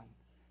afford to run.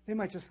 They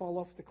might just fall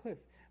off the cliff.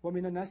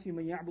 وَمِنَ النَّاسِ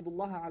مَنْ يَعْبُدُ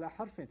اللَّهَ عَلَى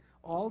حَرْفٍ.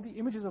 All the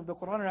images of the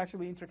Quran are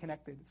actually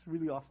interconnected. It's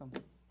really awesome.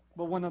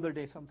 But one other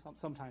day,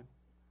 sometime.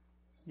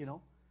 You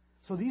know?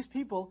 So these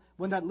people,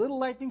 when that little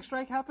lightning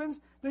strike happens,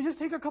 they just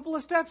take a couple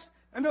of steps,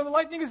 and then the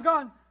lightning is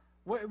gone.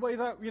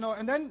 You know,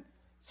 and then,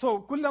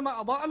 so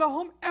كُلَّمَا أَضَاءَ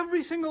لَهُمْ.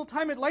 Every single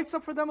time it lights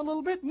up for them a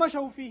little bit,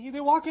 مَشَوْ فِيهِ.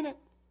 They walk in it.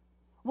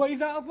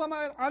 وَإِذَا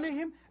أَظْلَمَ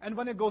عَلَيْهِمْ. And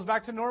when it goes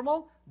back to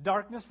normal,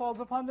 darkness falls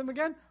upon them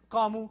again.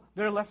 قَامُوا.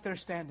 They're left there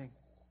standing.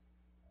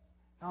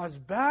 Now as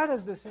bad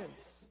as this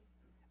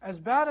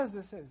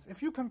is,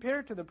 if you compare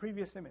it to the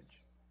previous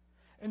image,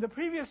 in the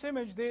previous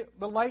image, they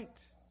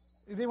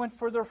went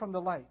further from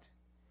the light.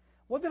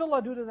 What did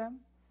Allah do to them?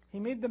 He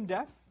made them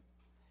deaf,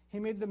 He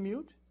made them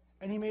mute,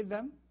 and He made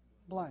them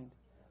blind.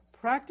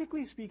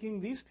 Practically speaking,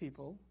 these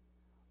people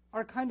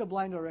are kind of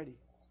blind already.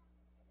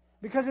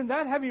 Because in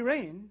that heavy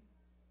rain,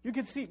 you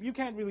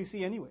can't really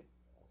see anyway.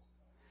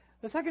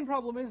 The second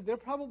problem is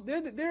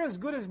they're as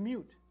good as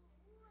mute.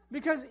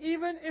 Because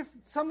even if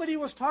somebody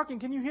was talking,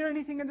 can you hear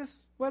anything in this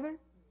weather?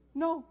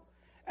 No.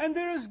 And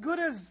they're as good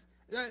as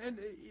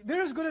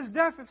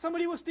deaf. If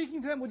somebody was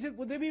speaking to them,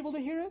 would they be able to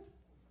hear it?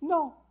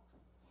 No.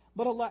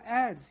 But Allah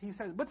adds, He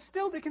says, but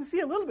still they can see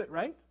a little bit,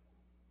 right?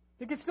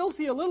 They can still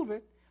see a little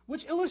bit,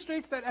 which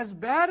illustrates that as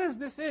bad as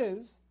this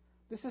is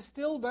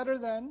still better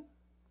than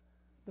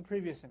the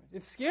previous image.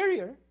 It's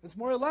scarier, it's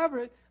more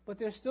elaborate, but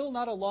there's still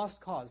not a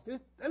lost cause. There's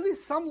at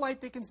least some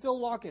light, they can still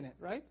walk in it,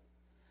 right?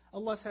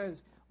 Allah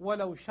says,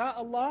 وَلَوْ شَاءَ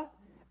اللَّهُ.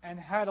 And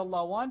had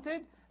Allah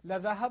wanted,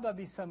 لَذَهَبَ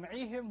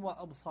بِسَمْعِهِمْ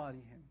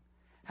وَأَبْصَارِهِمْ.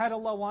 Had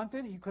Allah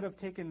wanted, He could have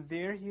taken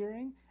their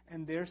hearing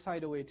and their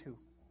sight away too.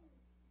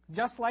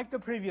 Just like the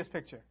previous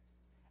picture.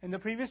 In the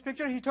previous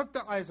picture, He took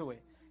the eyes away.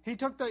 He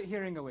took the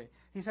hearing away.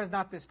 He says,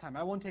 not this time.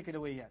 I won't take it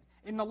away yet.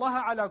 إِنَّ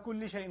اللَّهَ عَلَى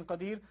كُلِّ شَيْءٍ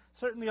قَدِيرٌ.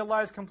 Certainly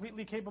Allah is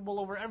completely capable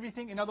over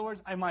everything. In other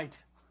words, I might.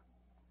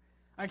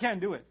 I can't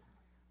do it.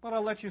 But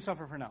I'll let you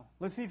suffer for now.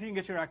 Let's see if you can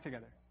get your act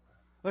together.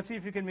 Let's see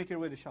if you can make your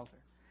way to shelter.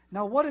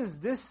 Now what is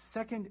this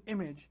second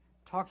image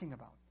talking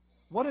about?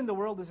 What in the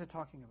world is it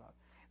talking about?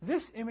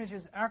 This image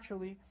is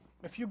actually,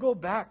 if you go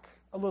back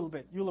a little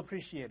bit, you'll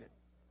appreciate it.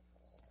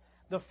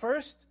 The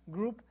first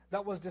group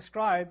that was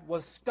described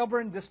was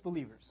stubborn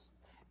disbelievers.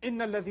 إِنَّ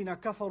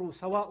الَّذِينَ كَفَرُوا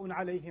سَوَاءٌ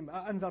عَلَيْهِمْ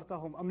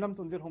أَأَنذَرْتَهُمْ أَمْ لَمْ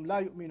تُنذِرْهُمْ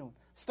لَا يُؤْمِنُونَ.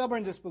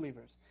 Stubborn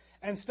disbelievers.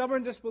 And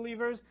stubborn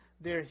disbelievers,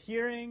 their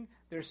hearing,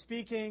 their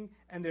speaking,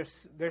 and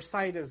their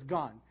sight is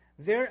gone.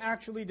 They're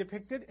actually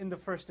depicted in the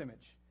first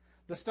image.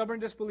 The stubborn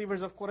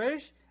disbelievers of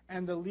Quraysh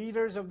and the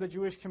leaders of the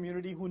Jewish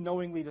community who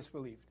knowingly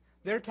disbelieved.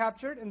 They're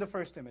captured in the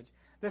first image.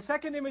 The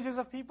second image is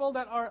of people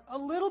that are a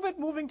little bit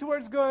moving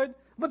towards good,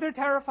 but they're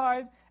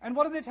terrified. And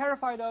what are they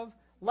terrified of?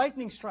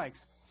 Lightning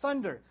strikes,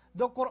 thunder.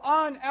 The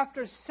Quran,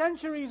 after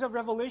centuries of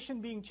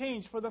revelation being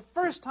changed, for the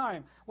first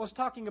time was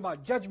talking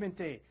about Judgment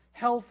Day,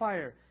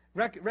 hellfire,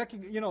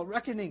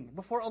 reckoning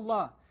before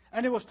Allah.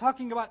 And it was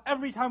talking about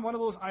every time one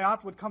of those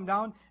ayat would come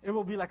down, it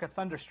will be like a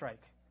thunder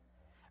strike.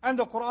 And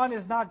the Quran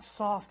is not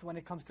soft when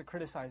it comes to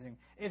criticizing.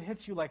 It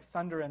hits you like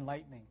thunder and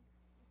lightning.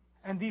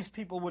 And these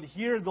people would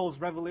hear those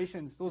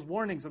revelations, those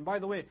warnings. And by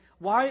the way,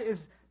 why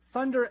is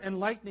thunder and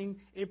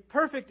lightning a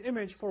perfect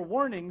image for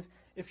warnings?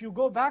 If you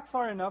go back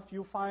far enough,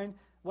 you find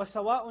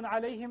وَسَوَاءٌ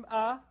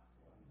عَلَيْهِمْ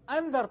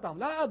أَنذَرْتَهُمْ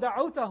لَا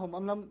أَدَعَوْتَهُمْ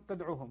أَمْ لَمْ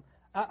تَدْعُوهُمْ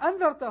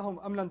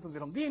أَنذَرْتَهُمْ أَمْ لَمْ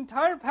تُنذِرْهُمْ. The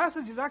entire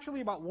passage is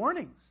actually about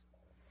warnings.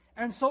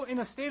 And so in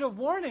a state of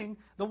warning,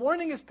 the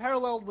warning is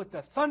paralleled with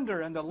the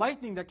thunder and the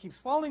lightning that keeps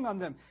falling on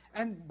them.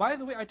 And by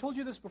the way, I told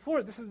you this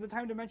before, this is the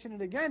time to mention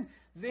it again.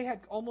 They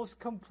had almost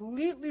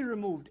completely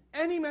removed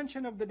any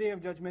mention of the Day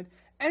of Judgment,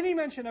 any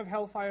mention of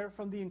hellfire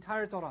from the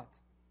entire Torah.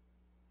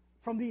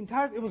 From the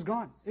entire, it was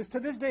gone. It's to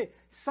this day,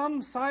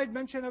 some side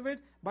mention of it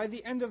by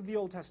the end of the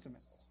Old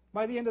Testament.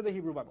 By the end of the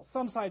Hebrew Bible,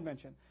 some side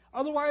mention.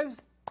 Otherwise,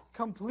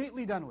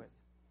 completely done with.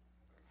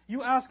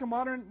 You ask a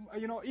modern,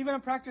 even a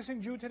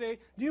practicing Jew today,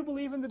 do you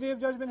believe in the Day of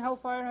Judgment,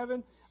 hellfire,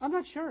 heaven? I'm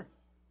not sure.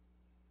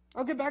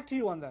 I'll get back to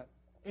you on that.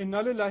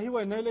 Inna lillahi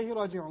wa inna ilayhi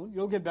raji'un.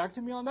 You'll get back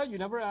to me on that? You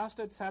never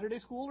asked at Saturday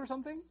school or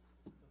something?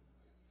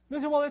 They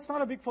say, well, it's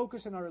not a big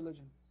focus in our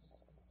religion.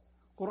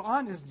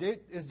 Quran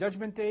is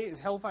Judgment Day, is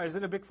hellfire, is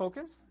it a big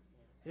focus?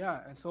 Yeah,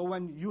 and so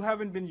when you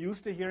haven't been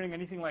used to hearing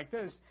anything like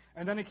this,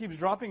 and then it keeps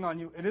dropping on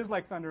you, it is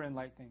like thunder and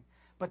lightning.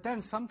 But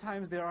then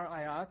sometimes there are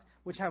ayat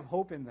which have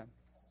hope in them.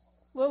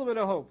 A little bit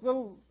of hope,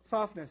 little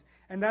softness.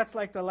 And that's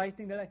like the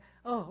lightning. They're like,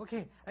 oh,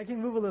 okay, I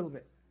can move a little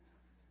bit.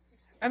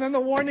 And then the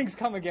warnings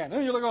come again.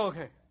 And you're like, oh,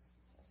 okay.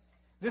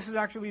 This is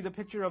actually the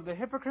picture of the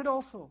hypocrite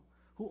also,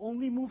 who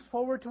only moves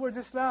forward towards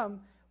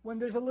Islam when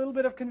there's a little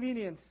bit of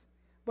convenience.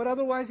 But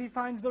otherwise he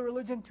finds the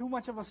religion too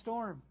much of a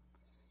storm,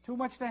 too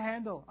much to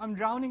handle. I'm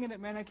drowning in it,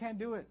 man, I can't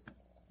do it.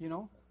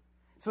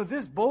 So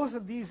both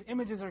of these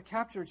images are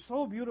captured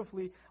so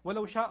beautifully.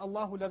 وَلَوْ شَاءَ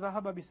اللَّهُ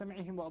لَذَهَبَ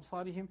بِسَمْعِهِمْ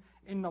وَأَبْصَارِهِمْ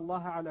إِنَّ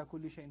اللَّهَ عَلَى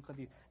كُلِّ شَيْءٍ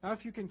قَدِيرٌ. Now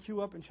if you can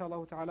queue up,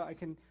 inshallah ta'ala, I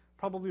can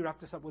probably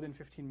wrap this up within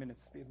 15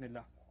 minutes,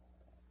 bi'idhnillah.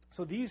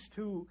 So these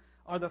two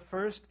are the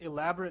first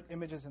elaborate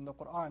images in the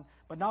Qur'an.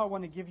 But now I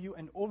want to give you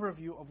an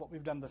overview of what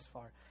we've done thus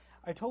far.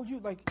 I told you,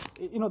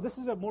 this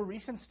is a more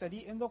recent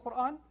study in the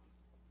Qur'an.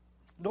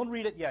 Don't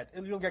read it yet,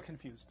 you'll get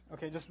confused.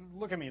 Okay, just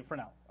look at me for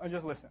now, or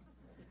just listen.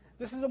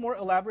 This is a more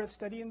elaborate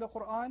study in the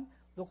Qur'an.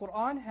 The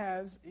Qur'an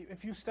has,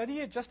 if you study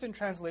it just in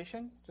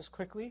translation, just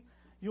quickly,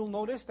 you'll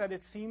notice that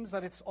it seems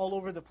that it's all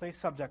over the place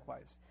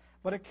subject-wise.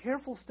 But a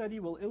careful study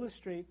will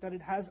illustrate that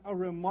it has a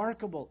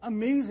remarkable,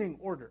 amazing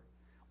order.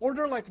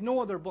 Order like no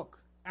other book,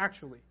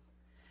 actually.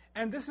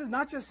 And this is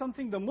not just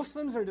something the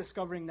Muslims are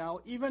discovering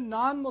now, even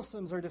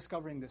non-Muslims are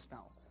discovering this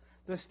now.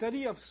 The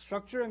study of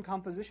structure and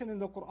composition in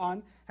the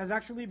Qur'an has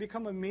actually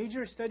become a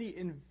major study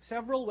in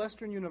several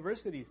Western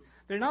universities.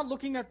 They're not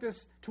looking at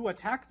this to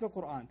attack the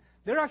Qur'an.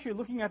 They're actually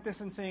looking at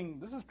this and saying,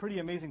 this is pretty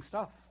amazing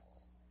stuff.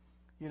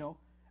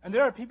 And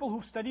there are people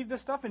who've studied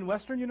this stuff in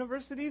Western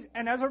universities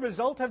and as a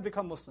result have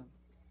become Muslim.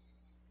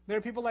 There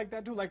are people like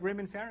that too, like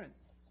Raymond Farron,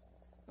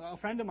 a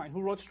friend of mine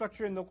who wrote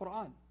structure in the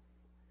Qur'an.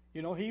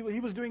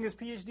 He was doing his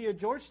PhD at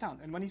Georgetown,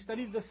 and when he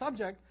studied the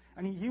subject,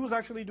 and he was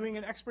actually doing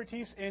an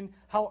expertise in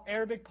how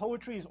Arabic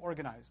poetry is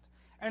organized.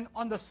 And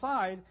on the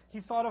side,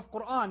 he thought of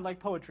Qur'an like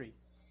poetry.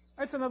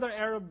 It's another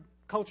Arab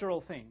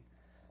cultural thing.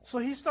 So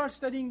he starts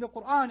studying the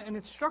Qur'an and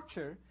its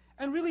structure,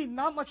 and really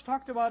not much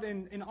talked about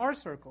in our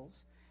circles.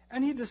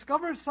 And he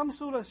discovers some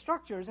surah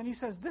structures, and he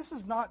says, this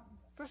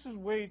is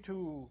way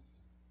too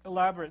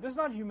elaborate. This is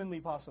not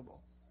humanly possible.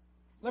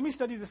 Let me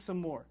study this some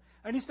more.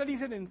 And he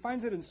studies it and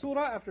finds it in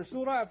surah after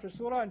surah after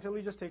surah until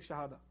he just takes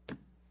shahada.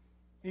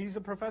 He's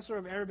a professor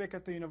of Arabic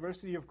at the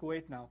University of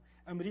Kuwait now.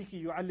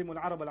 Amriki yu'allimu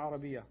al-Arab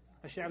al-Arabiyya,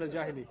 ash-shi'r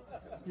al-jahili.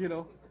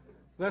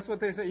 That's what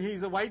they say.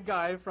 He's a white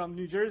guy from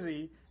New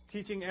Jersey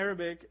teaching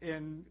Arabic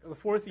in the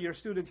fourth year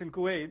students in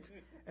Kuwait,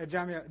 at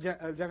Jamia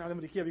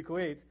al-Amrikiyya bi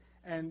Kuwait.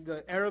 And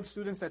the Arab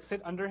students that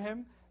sit under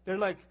him, they're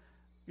like,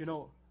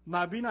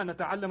 ma bina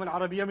nata'allam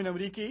al-Arabiyya min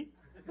Amriki.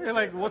 They're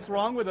like, what's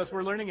wrong with us?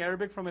 We're learning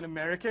Arabic from an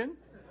American.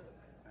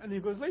 And he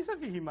goes, ليس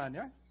فيه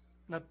مانع.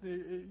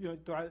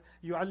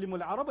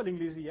 يعلم العرب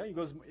الإنجليزية. He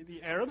goes,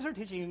 the Arabs are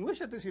teaching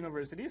English at this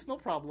university. It's no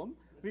problem.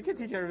 We can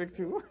teach Arabic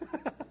too.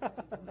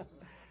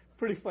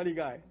 Pretty funny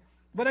guy.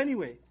 But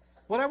anyway,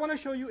 what I want to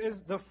show you is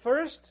the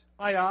first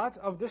ayat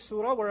of this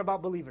surah were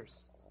about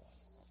believers.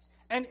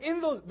 And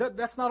in those,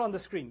 that's not on the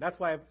screen. That's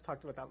why I've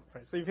talked about that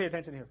first. So you pay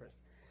attention here first.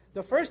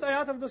 The first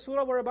ayat of the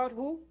surah were about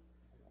who?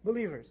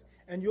 Believers.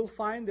 And you'll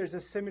find there's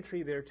a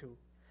symmetry there too.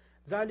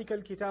 ذَلِكَ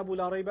الْكِتَابُ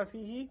لَا رَيْبَ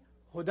فِيهِ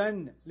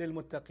هُدًى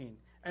لِلْمُتَّقِينَ.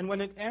 And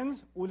when it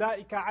ends,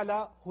 أُولَٰئِكَ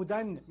عَلَىٰ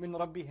هُدًى مِّن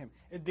رَبِّهِمْ.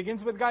 It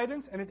begins with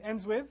guidance and it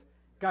ends with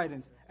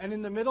guidance. And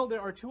in the middle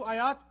there are two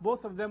ayat,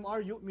 both of them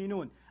are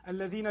يُؤْمِنُونَ.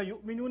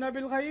 الَّذِينَ يُؤْمِنُونَ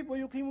بِالْغَيْبِ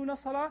وَيُقِيمُونَ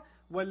الصَّلَاةَ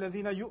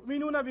وَالَّذِينَ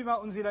يُؤْمِنُونَ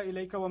بِمَا أُنزِلَ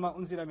إِلَيْكَ وَمَا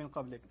أُنزِلَ مِن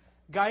قَبْلِكَ.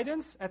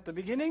 Guidance at the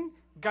beginning,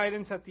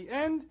 guidance at the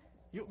end,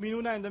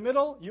 يُؤْمِنُونَ in the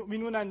middle,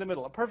 يُؤْمِنُونَ in the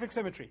middle. A perfect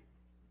symmetry.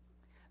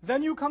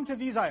 Then you come to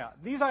these ayat.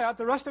 These ayat,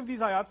 the rest of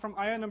these ayat from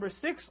ayah number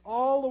 6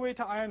 all the way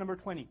to ayah number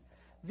 20.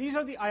 These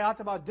are the ayat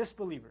about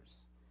disbelievers.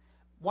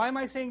 Why am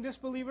I saying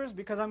disbelievers?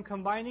 Because I'm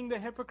combining the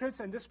hypocrites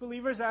and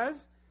disbelievers as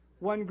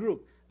one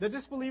group. The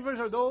disbelievers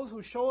are those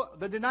who show,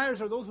 the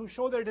deniers are those who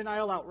show their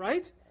denial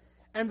outright,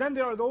 and then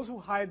there are those who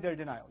hide their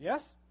denial,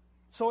 yes?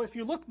 So if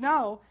you look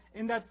now,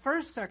 in that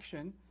first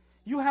section,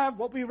 you have,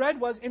 what we read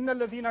was, إِنَّ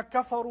الَّذِينَ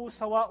كَفَرُوا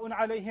سَوَاءٌ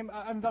عَلَيْهِمْ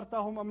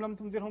أَأَنذَرْتَهُمْ أَمْ لَمْ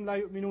تُنذِرْهُمْ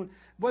لَا يُؤْمِنُونَ.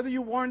 Whether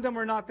you warn them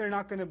or not, they're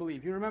not going to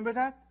believe. You remember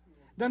that?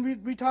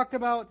 Then we talked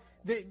about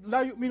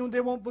لا يؤمنون,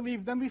 they won't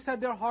believe. Then we said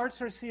their hearts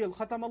are sealed.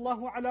 ختم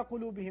الله على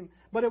قلوبهم.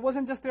 But it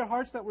wasn't just their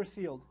hearts that were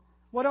sealed.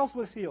 What else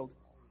was sealed?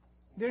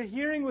 Their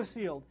hearing was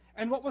sealed.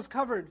 And what was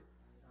covered?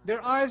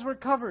 Their eyes were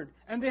covered.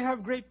 And they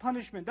have great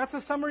punishment. That's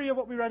a summary of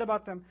what we read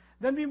about them.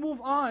 Then we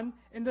move on.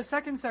 In the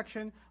second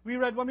section, we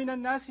read وَمِنَ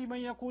النَّاسِ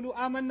مَنْ يَقُولُ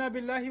آمَنَّا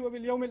بِاللَّهِ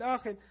وَبِالْيَوْمِ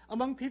الْآخِرِ.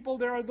 Among people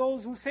there are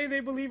those who say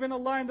they believe in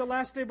Allah and the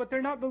last day, but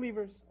they're not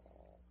believers.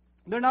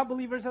 They're not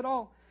believers at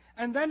all.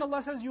 And then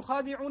Allah says,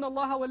 يُخَادِعُونَ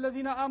اللَّهَ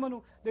وَالَّذِينَ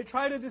آمَنُوا. They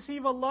try to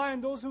deceive Allah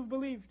and those who've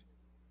believed.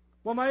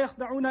 وَمَا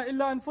يَخْدَعُونَ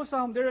إِلَّا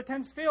أَنفُسَهُم. Their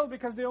attempts fail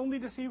because they only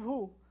deceive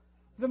who?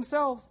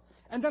 Themselves.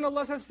 And then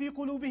Allah says, فِي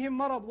قُلُوبِهِم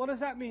مَرَض. What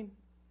does that mean?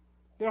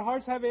 Their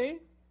hearts have a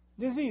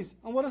disease.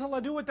 And what does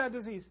Allah do with that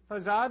disease?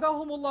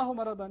 فَزَادَهُمُ اللَّهُ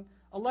مَرَضًا.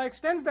 Allah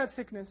extends that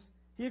sickness.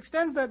 He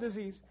extends that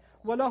disease.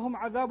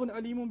 وَلَهُمْ عَذَابٌ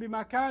أَلِيمٌ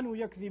بِمَا كَانُوا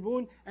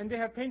يَكْذِبُونَ. And they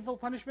have painful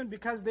punishment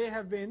because they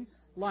have been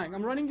lying.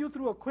 I'm running you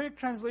through a quick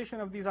translation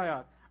of these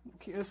ayat.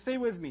 Stay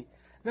with me.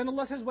 Then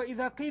Allah says,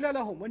 وَإِذَا قِيلَ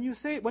لَهُمْ.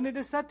 When it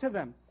is said to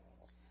them,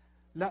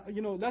 لَا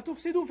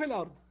تُفْسِدُوا فِي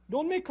الْأَرْضِ.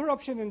 Don't make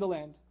corruption in the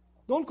land.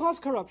 Don't cause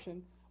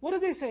corruption. What do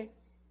they say?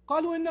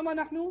 قَالُوا إِنَّمَا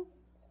نَحْنُ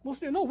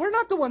مُسْلِمُونَ. No, we're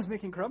not the ones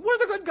making corruption. We're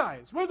the good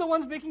guys. We're the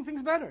ones making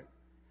things better.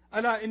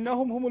 أَلَا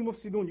إِنَّهُمْ هُمُ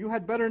الْمُفْسِدُونَ. You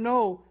had better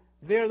know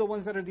they're the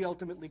ones that are the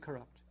ultimately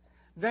corrupt.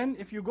 Then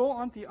if you go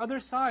on the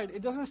other side,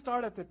 it doesn't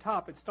start at the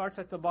top, it starts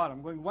at the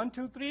bottom. Going 1,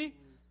 2, 3,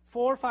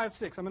 4, 5,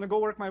 6. I'm going to go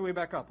work my way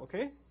back up,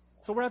 okay?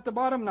 So we're at the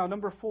bottom now,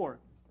 number 4.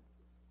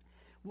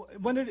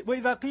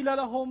 وَإِذَا قِيلَ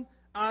لَهُمْ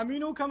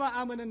آمِنُوا كَمَا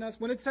آمَنَ النَّاسِ.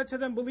 When it said to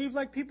them, believe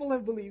like people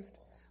have believed.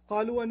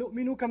 قَالُوا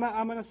وَنُؤْمِنُوا كَمَا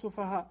آمَنَ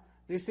السُّفَهَاء.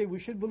 They say, we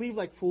should believe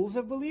like fools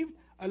have believed.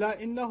 أَلَا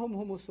إِنَّهُمْ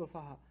هُمُ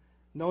السُّفَهَاء.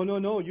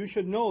 No, you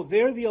should know.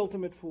 They're the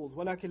ultimate fools.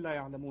 وَلَكِنْ لَا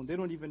يَعْلَمُونَ. They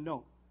don't even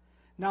know.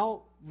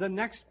 Now, the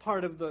next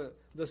part of the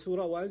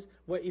surah was,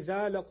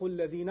 وَإِذَا لَقُوا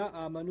الَّذِينَ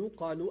آمَنُوا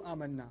قَالُوا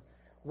آمَنَّا.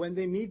 When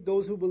they meet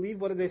those who believe,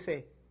 what do they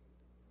say?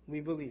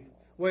 We believe.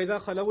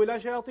 وَإِذَا خَلَوْا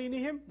إِلَى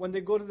شَيَاطِينِهِمْ. When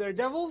they go to their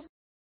devils,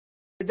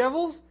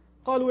 قَالُوا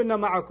إِنَّا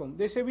مَعَكُمْ.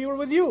 They say, we were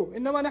with you.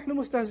 إِنَّمَا نَحْنُ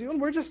مُسْتَهْزِئُونَ.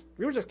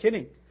 We were just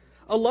kidding.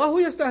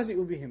 اللَّهُ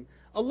يَسْتَهْزِئُ بِهِمْ.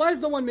 Allah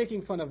is the one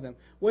making fun of them.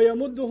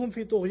 وَيَمُدُّهُمْ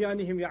فِي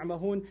طُغْيَانِهِمْ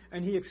يَعْمَهُونَ.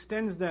 And He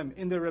extends them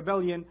in their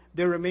rebellion.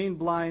 They remain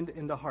blind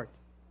in the heart.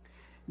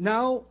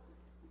 Now,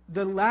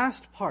 the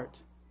last part.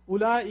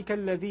 أُولَٰئِكَ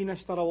الَّذِينَ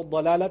اشْتَرَوُا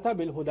الضَّلَالَةَ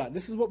بِالْهُدَى.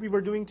 This is what we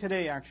were doing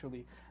today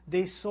actually.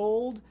 They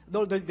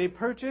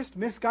purchased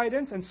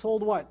misguidance and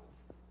sold what?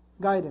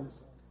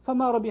 Guidance.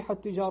 فَمَا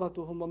رَبِحَتْ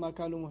تِجَارَتُهُمْ وَمَا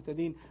كَانُوا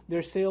مُهْتَدِينَ.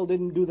 Their sale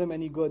didn't do them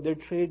any good. Their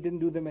trade didn't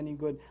do them any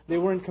good. They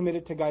weren't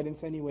committed to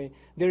guidance anyway.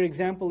 Their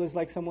example is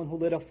like someone who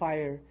lit a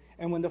fire.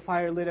 And when the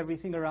fire lit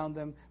everything around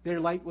them, their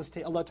light was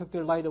Allah took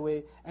their light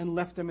away and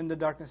left them in the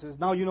darknesses.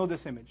 Now you know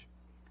this image.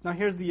 Now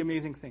here's the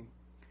amazing thing.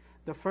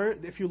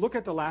 If you look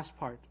at the last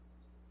part,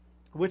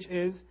 which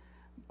is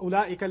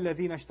أُولَٰئِكَ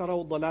الَّذِينَ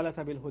اشْتَرَوُا الضَّلَالَةَ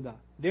بِالْهُدَى.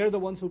 They're the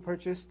ones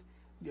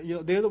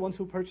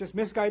who purchased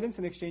misguidance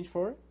in exchange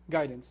for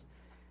guidance.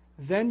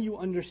 Then you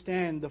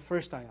understand the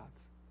first ayat.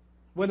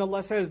 When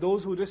Allah says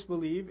those who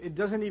disbelieve, it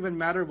doesn't even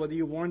matter whether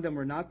you warn them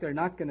or not, they're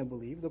not going to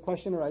believe. The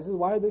question arises,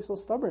 why are they so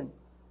stubborn?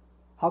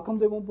 How come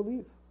they won't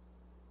believe?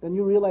 Then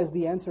you realize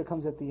the answer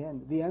comes at the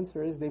end. The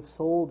answer is they've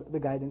sold the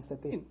guidance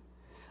that they...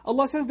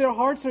 Allah says their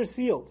hearts are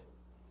sealed.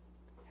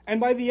 And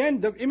by the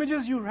end, in the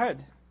images you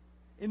read,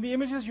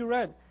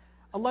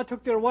 Allah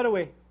took their what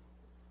away?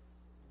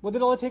 What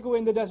did Allah take away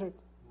in the desert?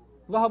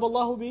 ذَهَبَ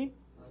اللَّهُ بِي.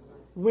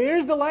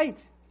 Where's the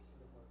light?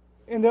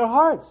 In their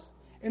hearts.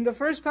 In the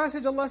first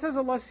passage, Allah says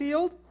Allah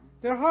sealed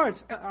their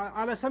hearts.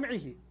 عَلَى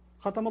سَمْعِهِ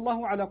خَتَمَ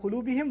اللَّهُ عَلَى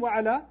قُلُوبِهِمْ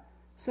وَعَلَى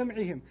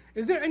سَمْعِهِمْ.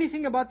 Is there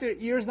anything about their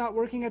ears not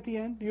working at the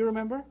end? Do you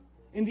remember?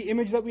 In the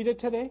image that we did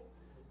today?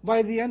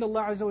 By the end,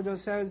 Allah Azza wa Jalla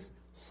says,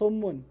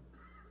 Summun.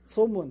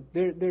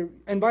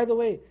 And by the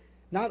way,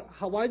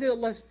 why did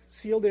Allah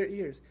seal their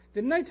ears?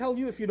 Didn't I tell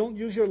you if you don't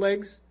use your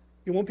legs,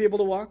 you won't be able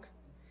to walk?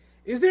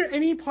 Is there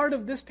any part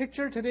of this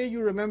picture today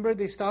you remember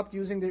they stopped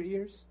using their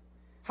ears?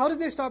 How did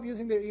they stop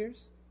using their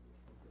ears?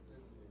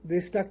 They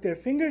stuck their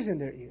fingers in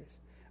their ears.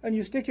 And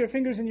you stick your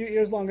fingers in your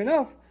ears long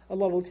enough,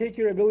 Allah will take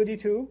your ability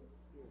to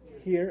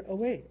hear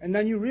away. And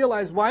then you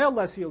realize why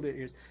Allah sealed their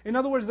ears. In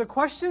other words, the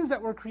questions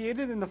that were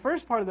created in the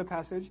first part of the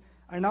passage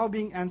are now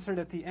being answered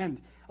at the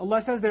end.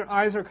 Allah says their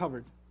eyes are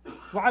covered.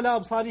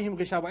 وَعَلَى أَبْصَارِهِمْ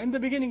غِشَاوَةٌ. In the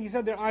beginning He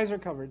said their eyes are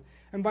covered.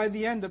 And by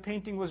the end the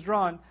painting was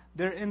drawn.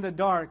 They're in the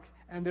dark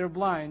and they're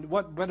blind.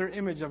 What better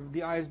image of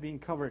the eyes being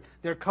covered?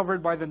 They're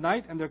covered by the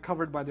night and they're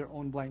covered by their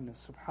own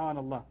blindness.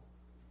 Subhanallah.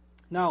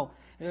 Now,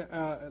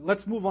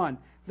 let's move on.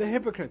 The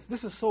hypocrites.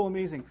 This is so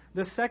amazing.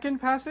 The second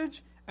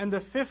passage and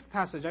the fifth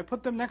passage, I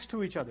put them next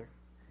to each other.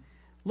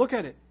 Look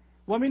at it.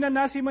 وَمِنَ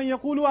النَّاسِ مَنْ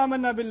يَقُولُ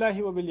آمَنَّا بِاللَّهِ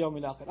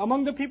وَبِالْيَوْمِ الْآخِرِ.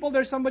 Among the people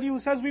there's somebody who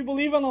says we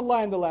believe on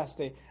Allah and the last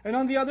day. And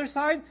on the other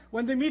side,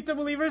 when they meet the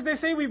believers, they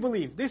say we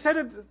believe. They said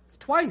it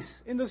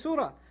twice in the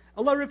surah.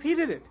 Allah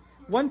repeated it.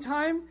 One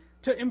time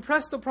to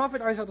impress the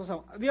Prophet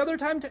ﷺ, the other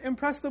time to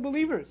impress the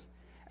believers.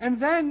 And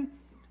then,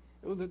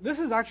 this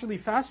is actually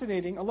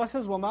fascinating. Allah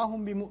says, وَمَا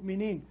هُمْ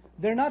بِمُؤْمِنِينَ.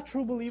 They're not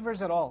true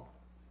believers at all.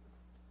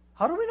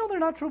 How do we know they're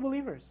not true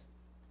believers?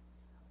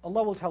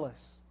 Allah will tell us.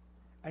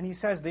 And He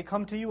says, they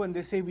come to you and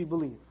they say, we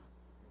believe.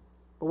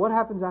 But what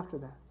happens after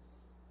that?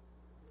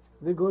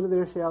 They go to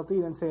their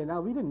shayateen and say,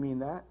 no, we didn't mean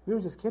that. We were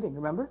just kidding,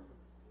 remember?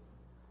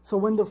 So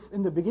when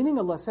in the beginning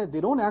Allah said,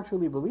 they don't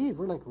actually believe,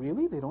 we're like,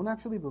 really? They don't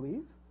actually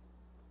believe?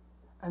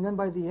 And then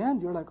by the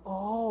end, you're like,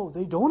 oh,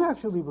 they don't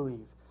actually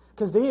believe.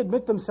 Because they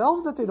admit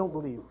themselves that they don't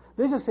believe.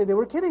 They just say they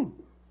were kidding.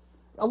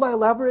 Allah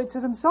elaborates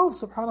it Himself,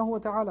 subhanahu wa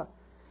ta'ala.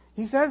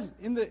 He says,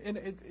 in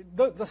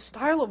the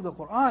style of the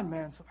Qur'an,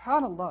 man,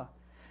 subhanallah,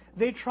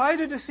 they try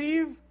to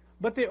deceive,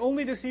 but they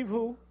only deceive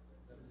who?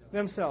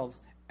 Themselves.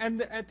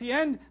 And at the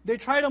end, they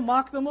try to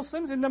mock the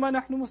Muslims, إِنَّمَا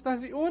نَحْنُ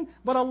مُسْتَهْزِئُونَ,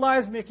 but Allah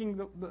is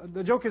making,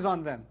 the joke is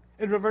on them.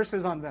 It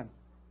reverses on them.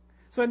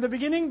 So in the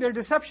beginning, their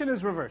deception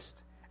is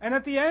reversed. And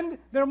at the end,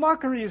 their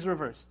mockery is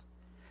reversed.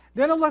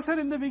 Then Allah said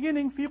in the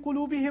beginning, فِي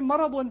قُلُوبِهِمْ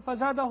مَرَضٌ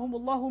فَزَادَهُمُ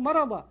اللَّهُ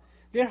مَرَضًا.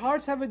 Their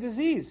hearts have a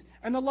disease,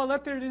 and Allah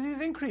let their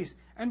disease increase.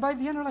 And by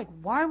the end, we're like,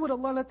 why would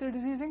Allah let their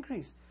disease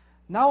increase?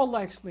 Now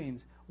Allah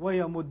explains,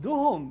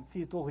 وَيَمُدُّهُمْ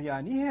فِي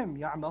طُغْيَانِهِمْ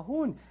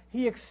يَعْمَهُونَ.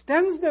 He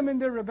extends them in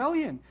their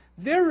rebellion.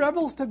 They're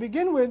rebels to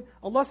begin with.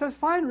 Allah says,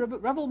 fine,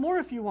 rebel more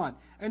if you want.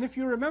 And if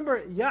you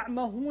remember,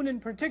 يَعْمَهُونَ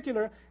in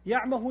particular,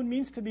 يَعْمَهُونَ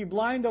means to be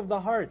blind of the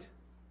heart.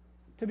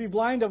 To be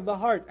blind of the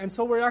heart. And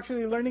so we're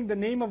actually learning the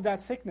name of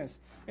that sickness.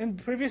 And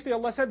previously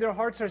Allah said their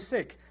hearts are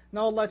sick.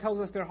 Now Allah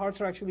tells us their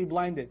hearts are actually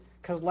blinded,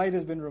 because light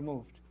has been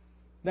removed.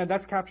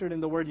 That's captured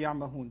in the word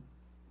يَعْمَهُونَ.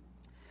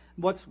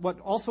 What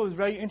also is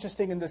very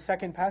interesting in the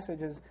second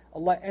passage is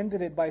Allah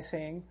ended it by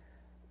saying,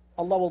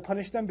 Allah will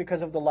punish them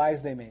because of the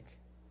lies they make.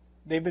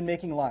 They've been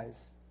making lies.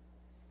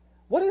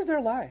 What is their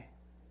lie?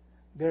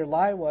 Their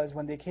lie was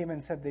when they came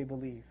and said they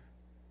believe.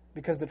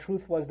 Because the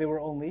truth was they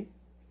were only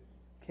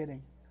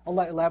kidding.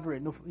 Allah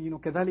elaborate,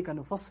 كَذَلِكَ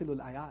نُفَصِّلُ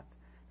الْآيَاتِ.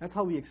 That's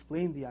how we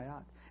explain the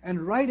ayat.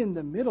 And right in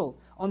the middle,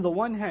 on the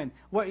one hand,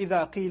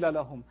 وَإِذَا قِيلَ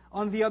لَهُمْ.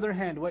 On the other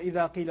hand,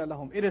 وَإِذَا قِيلَ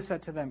لَهُمْ. It is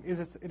said to them.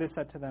 It is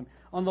said to them.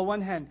 On the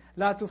one hand,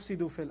 لَا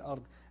تُفْسِدُوا فِي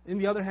الْأَرْضِ. In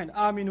the other hand,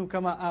 آمِنُوا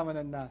كَمَا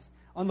آمَنَ النَّاسِ.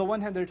 On the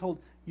one hand, they're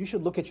told, you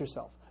should look at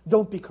yourself.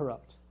 Don't be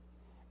corrupt.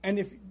 And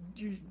if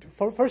you,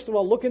 first of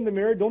all, look in the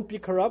mirror, don't be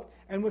corrupt.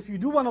 And if you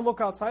do want to look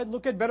outside,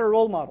 look at better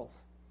role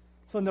models.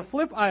 So in the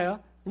flip ayah,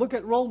 look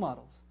at role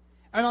models.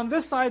 And on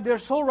this side, they're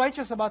so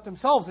righteous about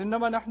themselves.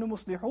 إِنَّمَا نَحْنُ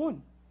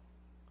مُصْلِحُونَ.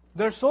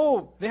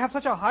 They have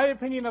such a high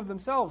opinion of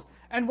themselves.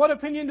 And what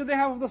opinion do they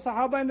have of the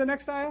Sahaba in the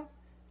next ayah?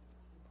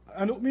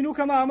 أَنُؤْمِنُوا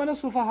كَمَا آمَنَ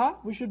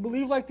السُّفَهَاءُ. We should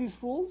believe like these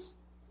fools.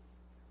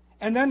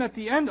 And then at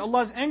the end,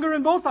 Allah's anger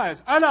in both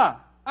ayahs.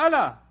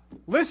 Allah,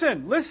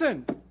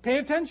 listen, pay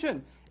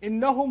attention.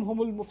 إِنَّهُمْ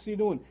هُمُ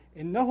الْمُفْسِدُونَ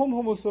إِنَّهُمْ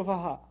هُمُ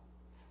السُّفَهَاءُ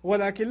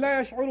وَلَكِنْ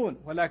لَا يَشْعُرُونَ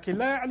وَلَكِنْ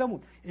لَا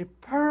يَعْلَمُونَ. A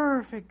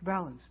perfect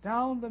balance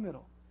down the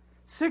middle.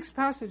 6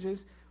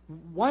 passages,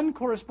 1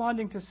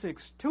 corresponding to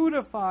 6, 2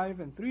 to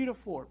 5, and 3 to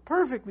 4.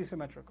 Perfectly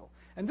symmetrical.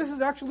 And this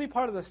is actually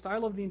part of the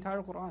style of the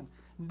entire Qur'an.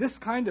 This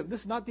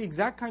is not the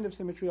exact kind of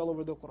symmetry all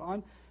over the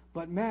Qur'an,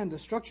 but man, the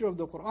structure of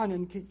the Qur'an.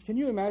 And can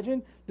you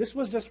imagine? This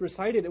was just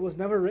recited, it was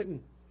never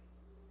written.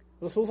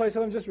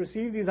 Rasulullah just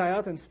received these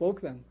ayat and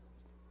spoke them.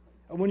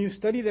 And when you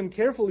study them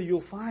carefully,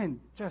 you'll find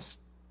just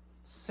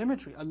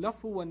symmetry.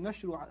 Al-lafu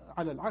wal-nashru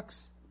ala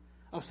al-aks.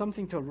 Of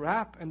something to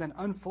wrap and then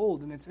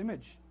unfold in its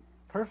image.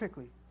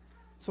 Perfectly.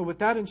 So with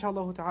that,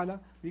 inshallah ta'ala,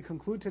 we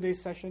conclude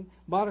today's session.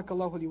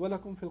 Barakallahu li wa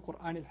lakum fil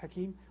Qur'an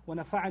al-Hakim wa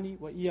nafa'ani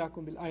wa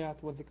iyyakum bil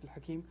ayat wa dhikr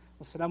al-Hakim.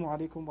 Wassalamu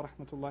alaikum wa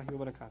rahmatullahi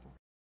wa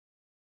barakatuh.